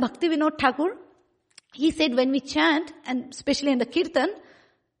 Bhakti Vinod Thakur, he said when we chant, and especially in the kirtan,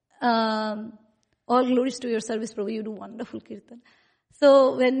 all glories to your service, Prabhu, you do wonderful kirtan.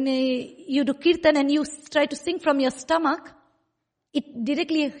 So when you do kirtan and you try to sing from your stomach, it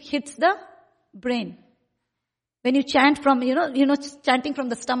directly hits the brain. When you chant from, chanting from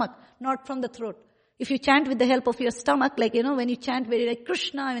the stomach, not from the throat. If you chant with the help of your stomach, like, when you chant very like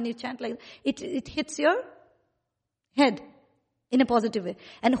Krishna, when you chant like, it hits your head in a positive way.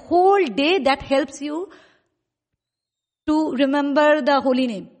 And whole day that helps you to remember the holy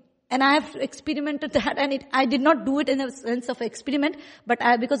name. And I have experimented that, and I did not do it in a sense of experiment, but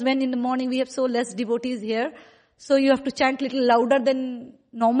because when in the morning we have so less devotees here, so you have to chant little louder than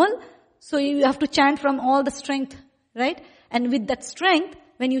normal. So you have to chant from all the strength, right? And with that strength,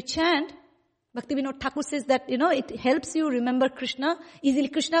 when you chant, Bhakti Vinod Thakur says that, it helps you remember Krishna easily.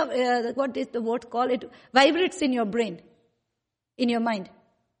 Krishna, what is the word called? It vibrates in your brain, in your mind.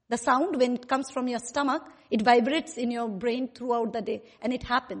 The sound, when it comes from your stomach, it vibrates in your brain throughout the day, and it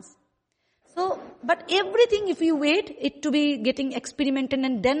happens. So, but everything, if you wait it to be getting experimented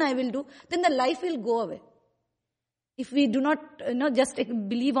and then I will do, then the life will go away. If we do not, just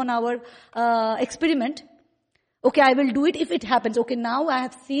believe on our experiment, okay, I will do it if it happens. Okay, now I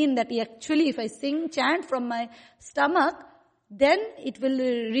have seen that actually if I chant from my stomach, then it will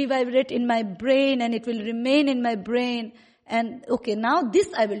revibrate in my brain and it will remain in my brain. And okay, now this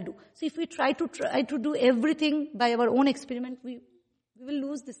I will do. So if we try to do everything by our own experiment, we will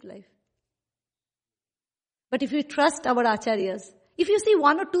lose this life. But if we trust our acharyas, if you see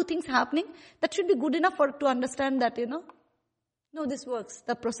one or two things happening, that should be good enough to understand that, no, this works.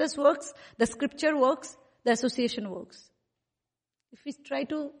 The process works, the scripture works, the association works. If we try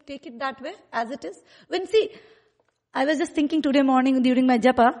to take it that way, as it is. I was just thinking today morning during my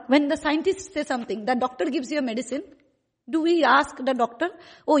japa, when the scientists say something, the doctor gives you a medicine, do we ask the doctor,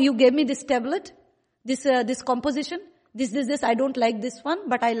 oh, you gave me this tablet, this composition, this, I don't like this one,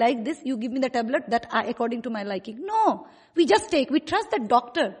 but I like this, you give me the tablet according to my liking. No, we just we trust the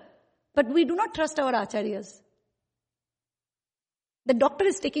doctor, but we do not trust our acharyas. The doctor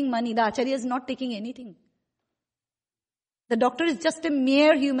is taking money, the acharya is not taking anything. The doctor is just a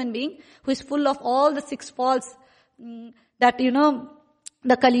mere human being who is full of all the 6 faults that,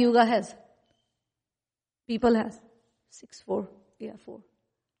 the Kali Yuga has. People has. 4.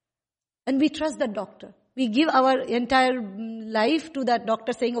 And we trust the doctor. We give our entire life to that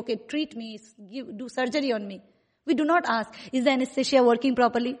doctor saying, okay, treat me, do surgery on me. We do not ask, is the anesthesia working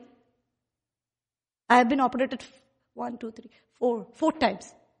properly? I have been operated 4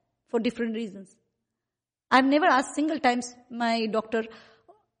 times for different reasons. I've never asked single times my doctor,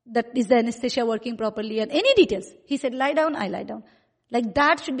 that is the anesthesia working properly and any details. He said, lie down, I lie down. Like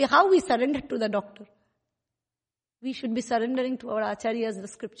that should be how we surrender to the doctor. We should be surrendering to our acharyas, the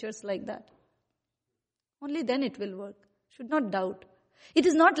scriptures like that. Only then it will work. Should not doubt. It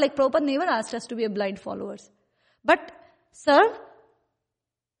is not like Prabhupada never asked us to be a blind followers. But serve,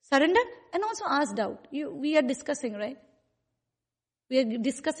 surrender, and also ask doubt. We are discussing, right? We are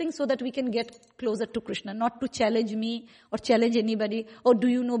discussing so that we can get closer to Krishna, not to challenge me or challenge anybody, or do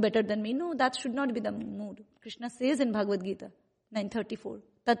you know better than me? No, that should not be the mood. Krishna says in Bhagavad Gita, 934,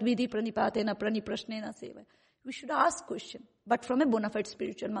 Tatvidhi pranipatena praniprashnena seva. We should ask question, but from a bona fide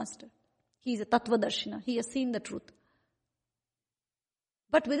spiritual master. He is a tattva-darshina. He has seen the truth.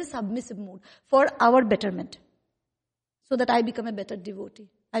 But with a submissive mood for our betterment. So that I become a better devotee.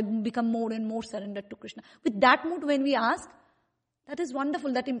 I become more and more surrendered to Krishna. With that mood, when we ask, that is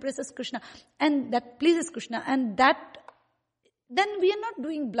wonderful. That impresses Krishna. And that pleases Krishna. And that, then we are not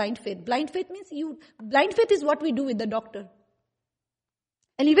doing blind faith. Blind faith means blind faith is what we do with the doctor.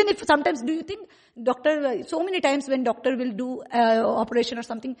 And even if sometimes, do you think doctor, so many times when doctor will do operation or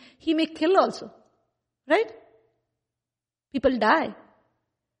something, he may kill also. Right? People die.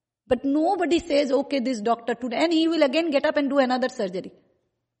 But nobody says, okay, this doctor today, and he will again get up and do another surgery.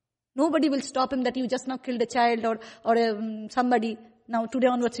 Nobody will stop him that you just now killed a child or somebody. Now today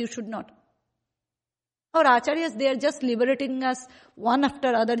onwards you should not. Our acharyas, they are just liberating us one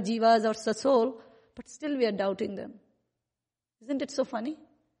after other jivas or soul, but still we are doubting them. Isn't it so funny?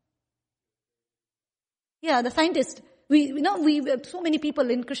 Yeah, the scientists. We have so many people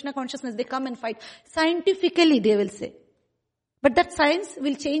in Krishna consciousness, they come and fight. Scientifically, they will say. But that science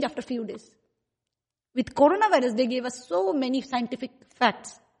will change after a few days. With coronavirus, they gave us so many scientific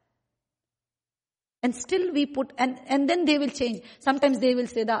facts. And still we put, and then they will change. Sometimes they will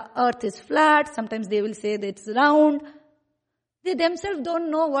say the earth is flat. Sometimes they will say that it's round. They themselves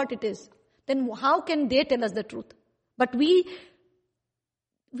don't know what it is. Then how can they tell us the truth? But we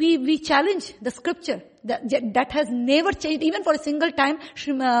challenge the scripture. That has never changed. Even for a single time,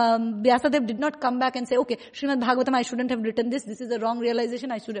 Vyasadeva did not come back and say, okay, Srimad Bhagavatam, I shouldn't have written this. This is a wrong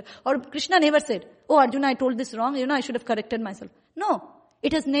realization. I should have. Or Krishna never said, oh Arjuna, I told this wrong. I should have corrected myself. No.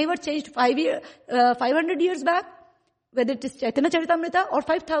 It has never changed 500 years back, whether it is Chaitanya Charitamrita, or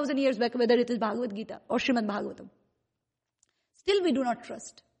 5,000 years back, whether it is Bhagavad Gita or Srimad Bhagavatam. Still we do not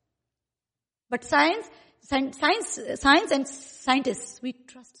trust. But science and scientists, we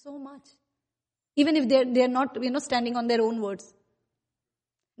trust so much. Even if they are not, standing on their own words.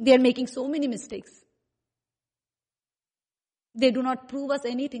 They are making so many mistakes. They do not prove us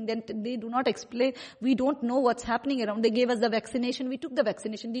anything. Then they do not explain. We don't know what's happening around. They gave us the vaccination. We took the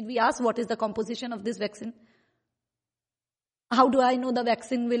vaccination. Did we ask what is the composition of this vaccine? How do I know the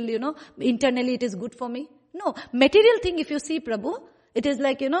vaccine will, internally it is good for me? No. Material thing, if you see, Prabhu, it is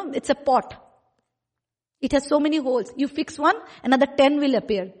like, it's a pot. It has so many holes. You fix one, another 10 will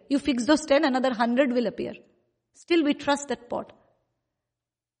appear. You fix those 10, another 100 will appear. Still we trust that pot.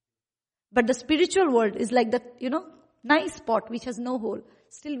 But the spiritual world is like that, nice pot which has no hole.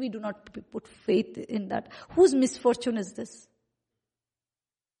 Still we do not put faith in that. Whose misfortune is this?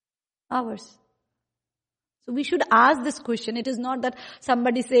 Ours. So we should ask this question. It is not that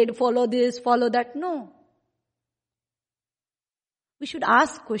somebody said follow this, follow that. No. We should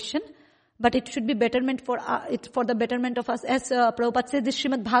ask question, but it should be betterment for the betterment of us. As Prabhupada says, this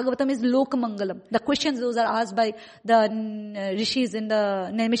Srimad Bhagavatam is Lokamangalam. The questions those are asked by the rishis in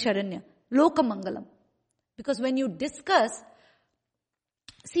the Naimisharanya. Lokamangalam. Because when you discuss,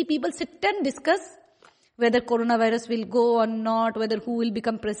 see, people sit and discuss whether coronavirus will go or not, whether who will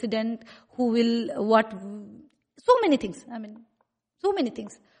become president, who will what, so many things. So many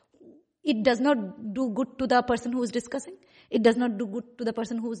things. It does not do good to the person who is discussing. It does not do good to the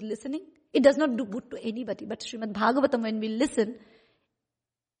person who is listening. It does not do good to anybody. But Srimad Bhagavatam, when we listen,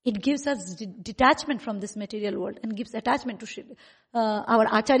 it gives us detachment from this material world and gives attachment to our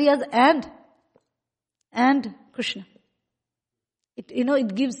acharyas and Krishna.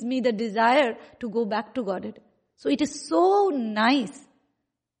 It gives me the desire to go back to Godhead. So it is so nice,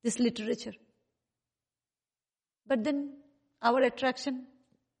 this literature. But then our attraction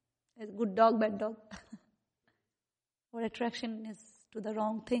is good dog, bad dog. Our attraction is to the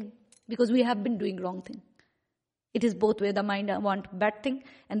wrong thing because we have been doing wrong thing. It is both way. The mind want bad thing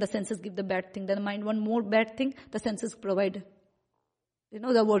and the senses give the bad thing. Then the mind want more bad thing, the senses provide.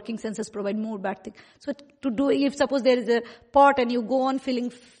 The working senses provide more bad thing. So if suppose there is a pot and you go on filling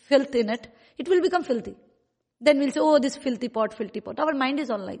filth in it, it will become filthy. Then we'll say, oh, this filthy pot. Our mind is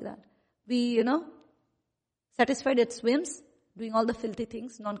all like that. We, satisfied it swims, doing all the filthy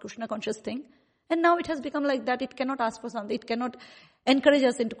things, non-Krishna conscious thing. And now it has become like that. It cannot ask for something. It cannot encourage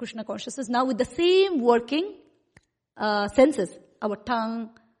us into Krishna consciousness. Now with the same working senses, our tongue,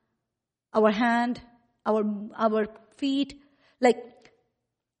 our hand, our feet, like,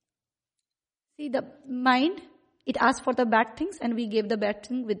 see the mind, it asks for the bad things and we gave the bad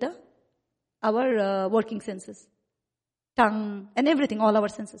thing with our working senses. Tongue and everything, all our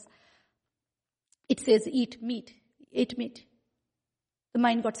senses. It says eat meat. The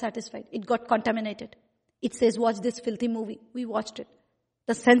mind got satisfied. It got contaminated. It says watch this filthy movie. We watched it.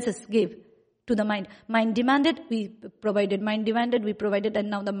 The senses gave to the mind. Mind demanded, we provided. Mind demanded, we provided. And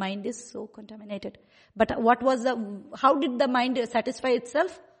now the mind is so contaminated. But how did the mind satisfy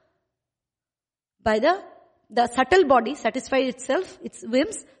itself? By the subtle body satisfy itself, its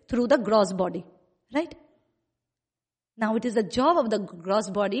whims, through the gross body. Right? Now it is the job of the gross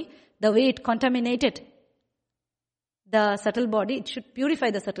body, the way it contaminated the subtle body, it should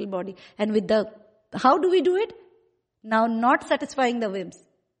purify the subtle body. And how do we do it? Now not satisfying the whims.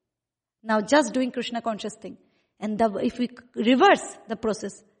 Now just doing Krishna conscious thing. And if we reverse the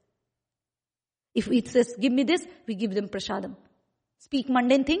process, if it says, give me this, we give them prasadam. Speak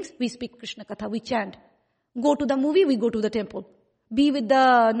mundane things, we speak Krishna katha, we chant. Go to the movie, we go to the temple. Be with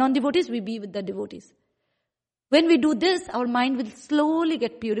the non-devotees, we be with the devotees. When we do this, our mind will slowly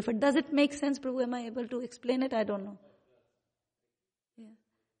get purified. Does it make sense, Prabhu? Am I able to explain it? I don't know. Yeah.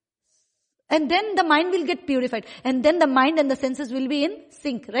 And then the mind will get purified. And then the mind and the senses will be in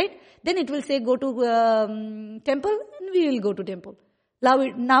sync, right? Then it will say, go to temple, and we will go to temple.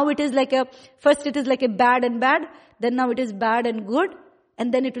 Now it is like first it is like a bad and bad, then now it is bad and good,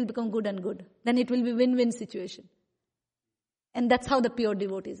 and then it will become good and good. Then it will be win-win situation. And that's how the pure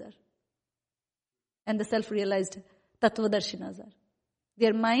devotees are. And the self-realized Tattvadarshinas are.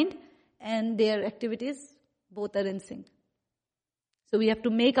 Their mind and their activities both are in sync. So we have to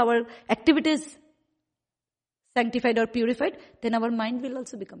make our activities sanctified or purified, then our mind will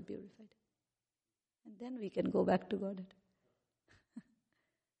also become purified. And then we can go back to Godhead.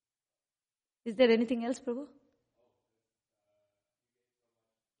 Is there anything else, Prabhu?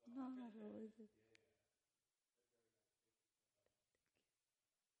 No.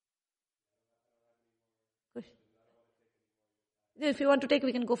 If you want to take,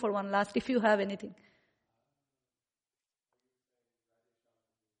 we can go for one last, if you have anything.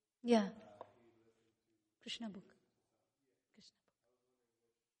 Yeah. Krishna book.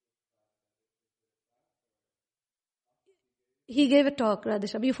 He gave a talk,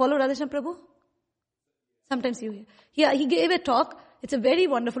 Radhesham. You follow Radhesham Prabhu? Sometimes you hear. Yeah, he gave a talk. It's a very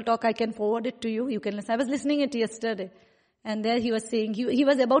wonderful talk. I can forward it to you. You can listen. I was listening it yesterday. And there he was saying, he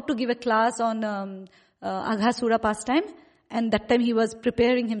was about to give a class on Aghasura pastime. And that time he was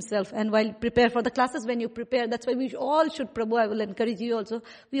preparing himself. And while prepare for the classes, when you prepare, that's why we all should, Prabhu, I will encourage you also,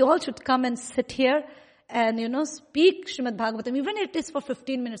 we all should come and sit here and, speak Srimad Bhagavatam, even if it is for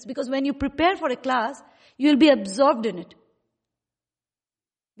 15 minutes. Because when you prepare for a class, you will be absorbed in it.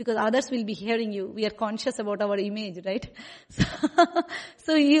 Because others will be hearing you. We are conscious about our image, right?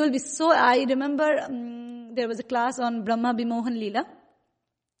 So he will be so, I remember there was a class on Brahma Bimohan Leela.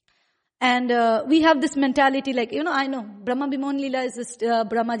 And we have this mentality like, I know Brahma Bimohan Leela is just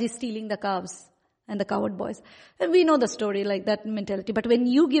Brahmaji stealing the calves and the cowherd boys. And we know the story, like that mentality. But when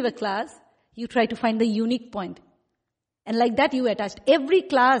you give a class, you try to find the unique point. And like that you attached. Every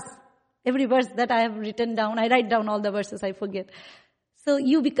class, every verse that I have written down, I write down all the verses, I forget. So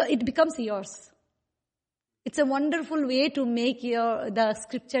it becomes yours. It's a wonderful way to make the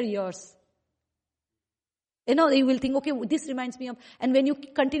scripture yours. You will think, okay, this reminds me of, and when you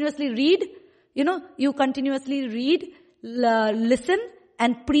continuously read, you continuously read, listen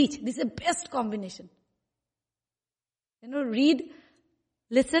and preach. This is the best combination. Read,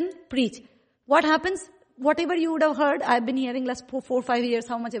 listen, preach. What happens? Whatever you would have heard, I've been hearing last 4 or 5 years,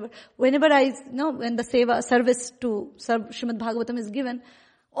 how much ever. Whenever when the seva service to Srimad Bhagavatam is given,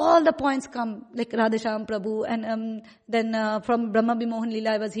 all the points come, like Radhesham Prabhu, and then from Brahma Bimohan Leela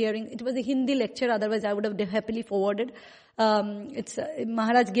I was hearing. It was a Hindi lecture, otherwise I would have happily forwarded.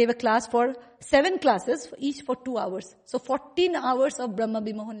 Maharaj gave a class for 7 classes, each for 2 hours. So 14 hours of Brahma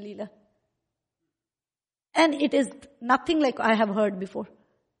Bimohan Leela. And it is nothing like I have heard before.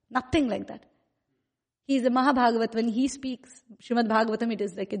 Nothing like that. He is a Mahabhagavat. When he speaks Srimad Bhagavatam, it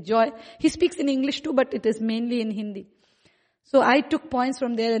is like a joy. He speaks in English too, but it is mainly in Hindi. So I took points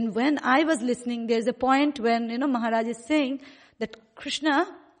from there, and when I was listening, there's a point when, Maharaj is saying that Krishna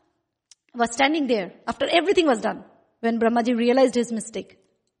was standing there after everything was done. When Brahmaji realized his mistake,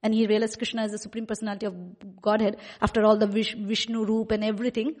 and he realized Krishna is the Supreme Personality of Godhead, after all the Vishnu Roop and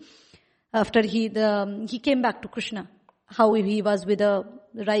everything, after he came back to Krishna. how he was with the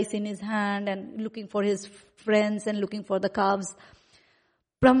rice in his hand and looking for his friends and looking for the calves.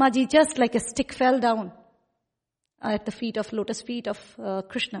 Brahmaji, just like a stick, fell down at the lotus feet of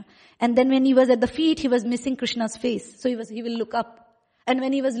Krishna. And then when he was at the feet, he was missing Krishna's face. So he will look up. And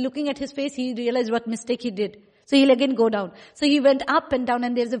when he was looking at his face, he realized what mistake he did. So he'll again go down. So he went up and down,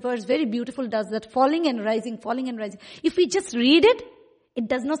 and there's a verse, very beautiful, does that, falling and rising, falling and rising. If we just read it, it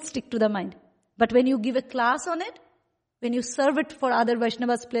does not stick to the mind. But when you give a class on it, when you serve it for other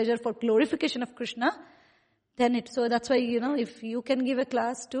Vaishnavas' pleasure, for glorification of Krishna, then so that's why, if you can give a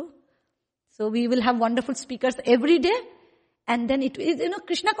class too. So we will have wonderful speakers every day. And then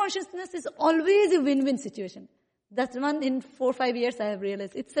Krishna consciousness is always a win-win situation. That's one in 4 or 5 years I have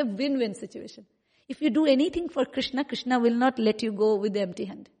realized. It's a win-win situation. If you do anything for Krishna, Krishna will not let you go with the empty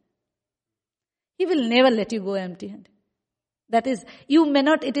hand. He will never let you go empty hand. That is, it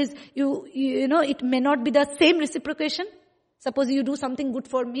may not be the same reciprocation. Suppose you do something good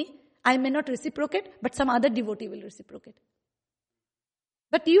for me, I may not reciprocate, but some other devotee will reciprocate.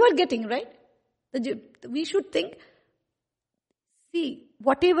 But you are getting, right? We should think, see,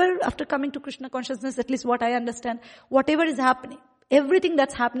 whatever, after coming to Krishna consciousness, at least what I understand, whatever is happening, everything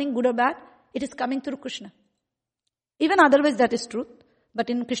that's happening, good or bad, it is coming through Krishna. Even otherwise that is truth, but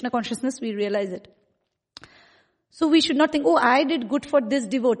in Krishna consciousness we realize it. So we should not think, I did good for this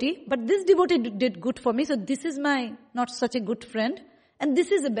devotee, but this devotee did good for me, so this is my not such a good friend, and this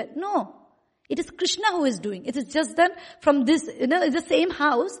is a bad. No. It is Krishna who is doing. It is just that from this, it's the same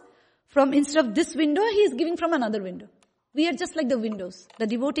house, from instead of this window, he is giving from another window. We are just like the windows. The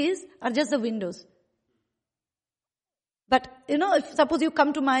devotees are just the windows. But, if suppose you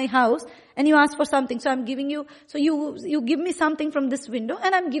come to my house and you ask for something, so I'm giving you, so you give me something from this window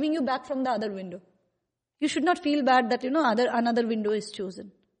and I'm giving you back from the other window. You should not feel bad that, another window is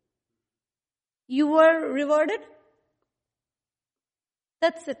chosen. You were rewarded.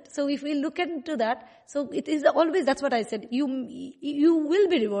 That's it. So if we look into that, so it is always, that's what I said, you will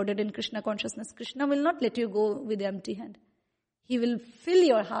be rewarded in Krishna consciousness. Krishna will not let you go with empty hand. He will fill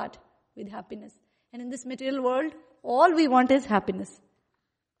your heart with happiness. And in this material world, all we want is happiness.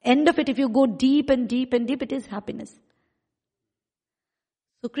 End of it, if you go deep and deep and deep, it is happiness.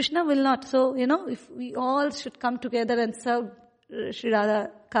 So Krishna will not. So, if we all should come together and serve Sri Radha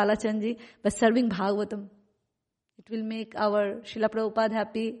Kalachandji by serving Bhagavatam, it will make our Srila Prabhupada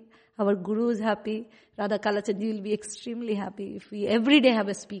happy, our gurus happy. Radha Kalachandji will be extremely happy if we every day have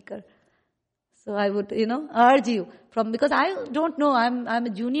a speaker. So I would, urge you because I don't know, I'm a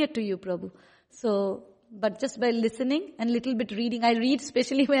junior to you, Prabhu. So, but just by listening and little bit reading, I read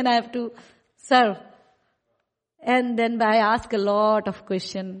especially when I have to serve. And then I ask a lot of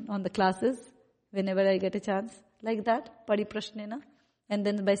questions on the classes whenever I get a chance. Like that, Pariprashnena. And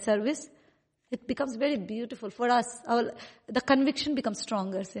then by service, it becomes very beautiful for us. The conviction becomes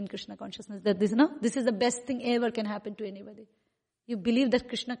stronger in Krishna consciousness that this is the best thing ever can happen to anybody. You believe that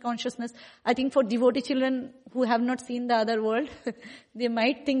Krishna consciousness, I think for devotee children who have not seen the other world, they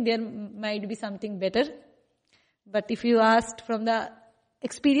might think there might be something better. But if you asked from the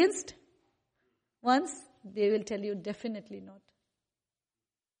experienced ones, they will tell you definitely not.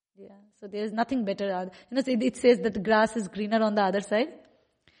 Yeah, so there is nothing better. It says that the grass is greener on the other side.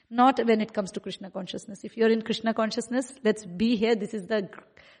 Not when it comes to Krishna consciousness. If you're in Krishna consciousness, let's be here. This is the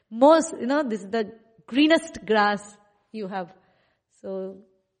most, this is the greenest grass you have. So,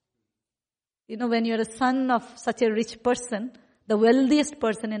 when you're a son of such a rich person, the wealthiest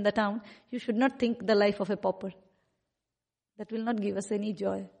person in the town, you should not think the life of a pauper. That will not give us any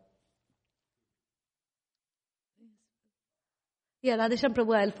joy. Yeah, Radhesham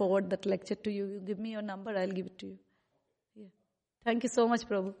Prabhu, I'll forward that lecture to you. You give me your number, I'll give it to you. Yeah. Thank you so much,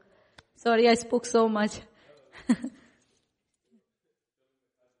 Prabhu. Sorry I spoke so much.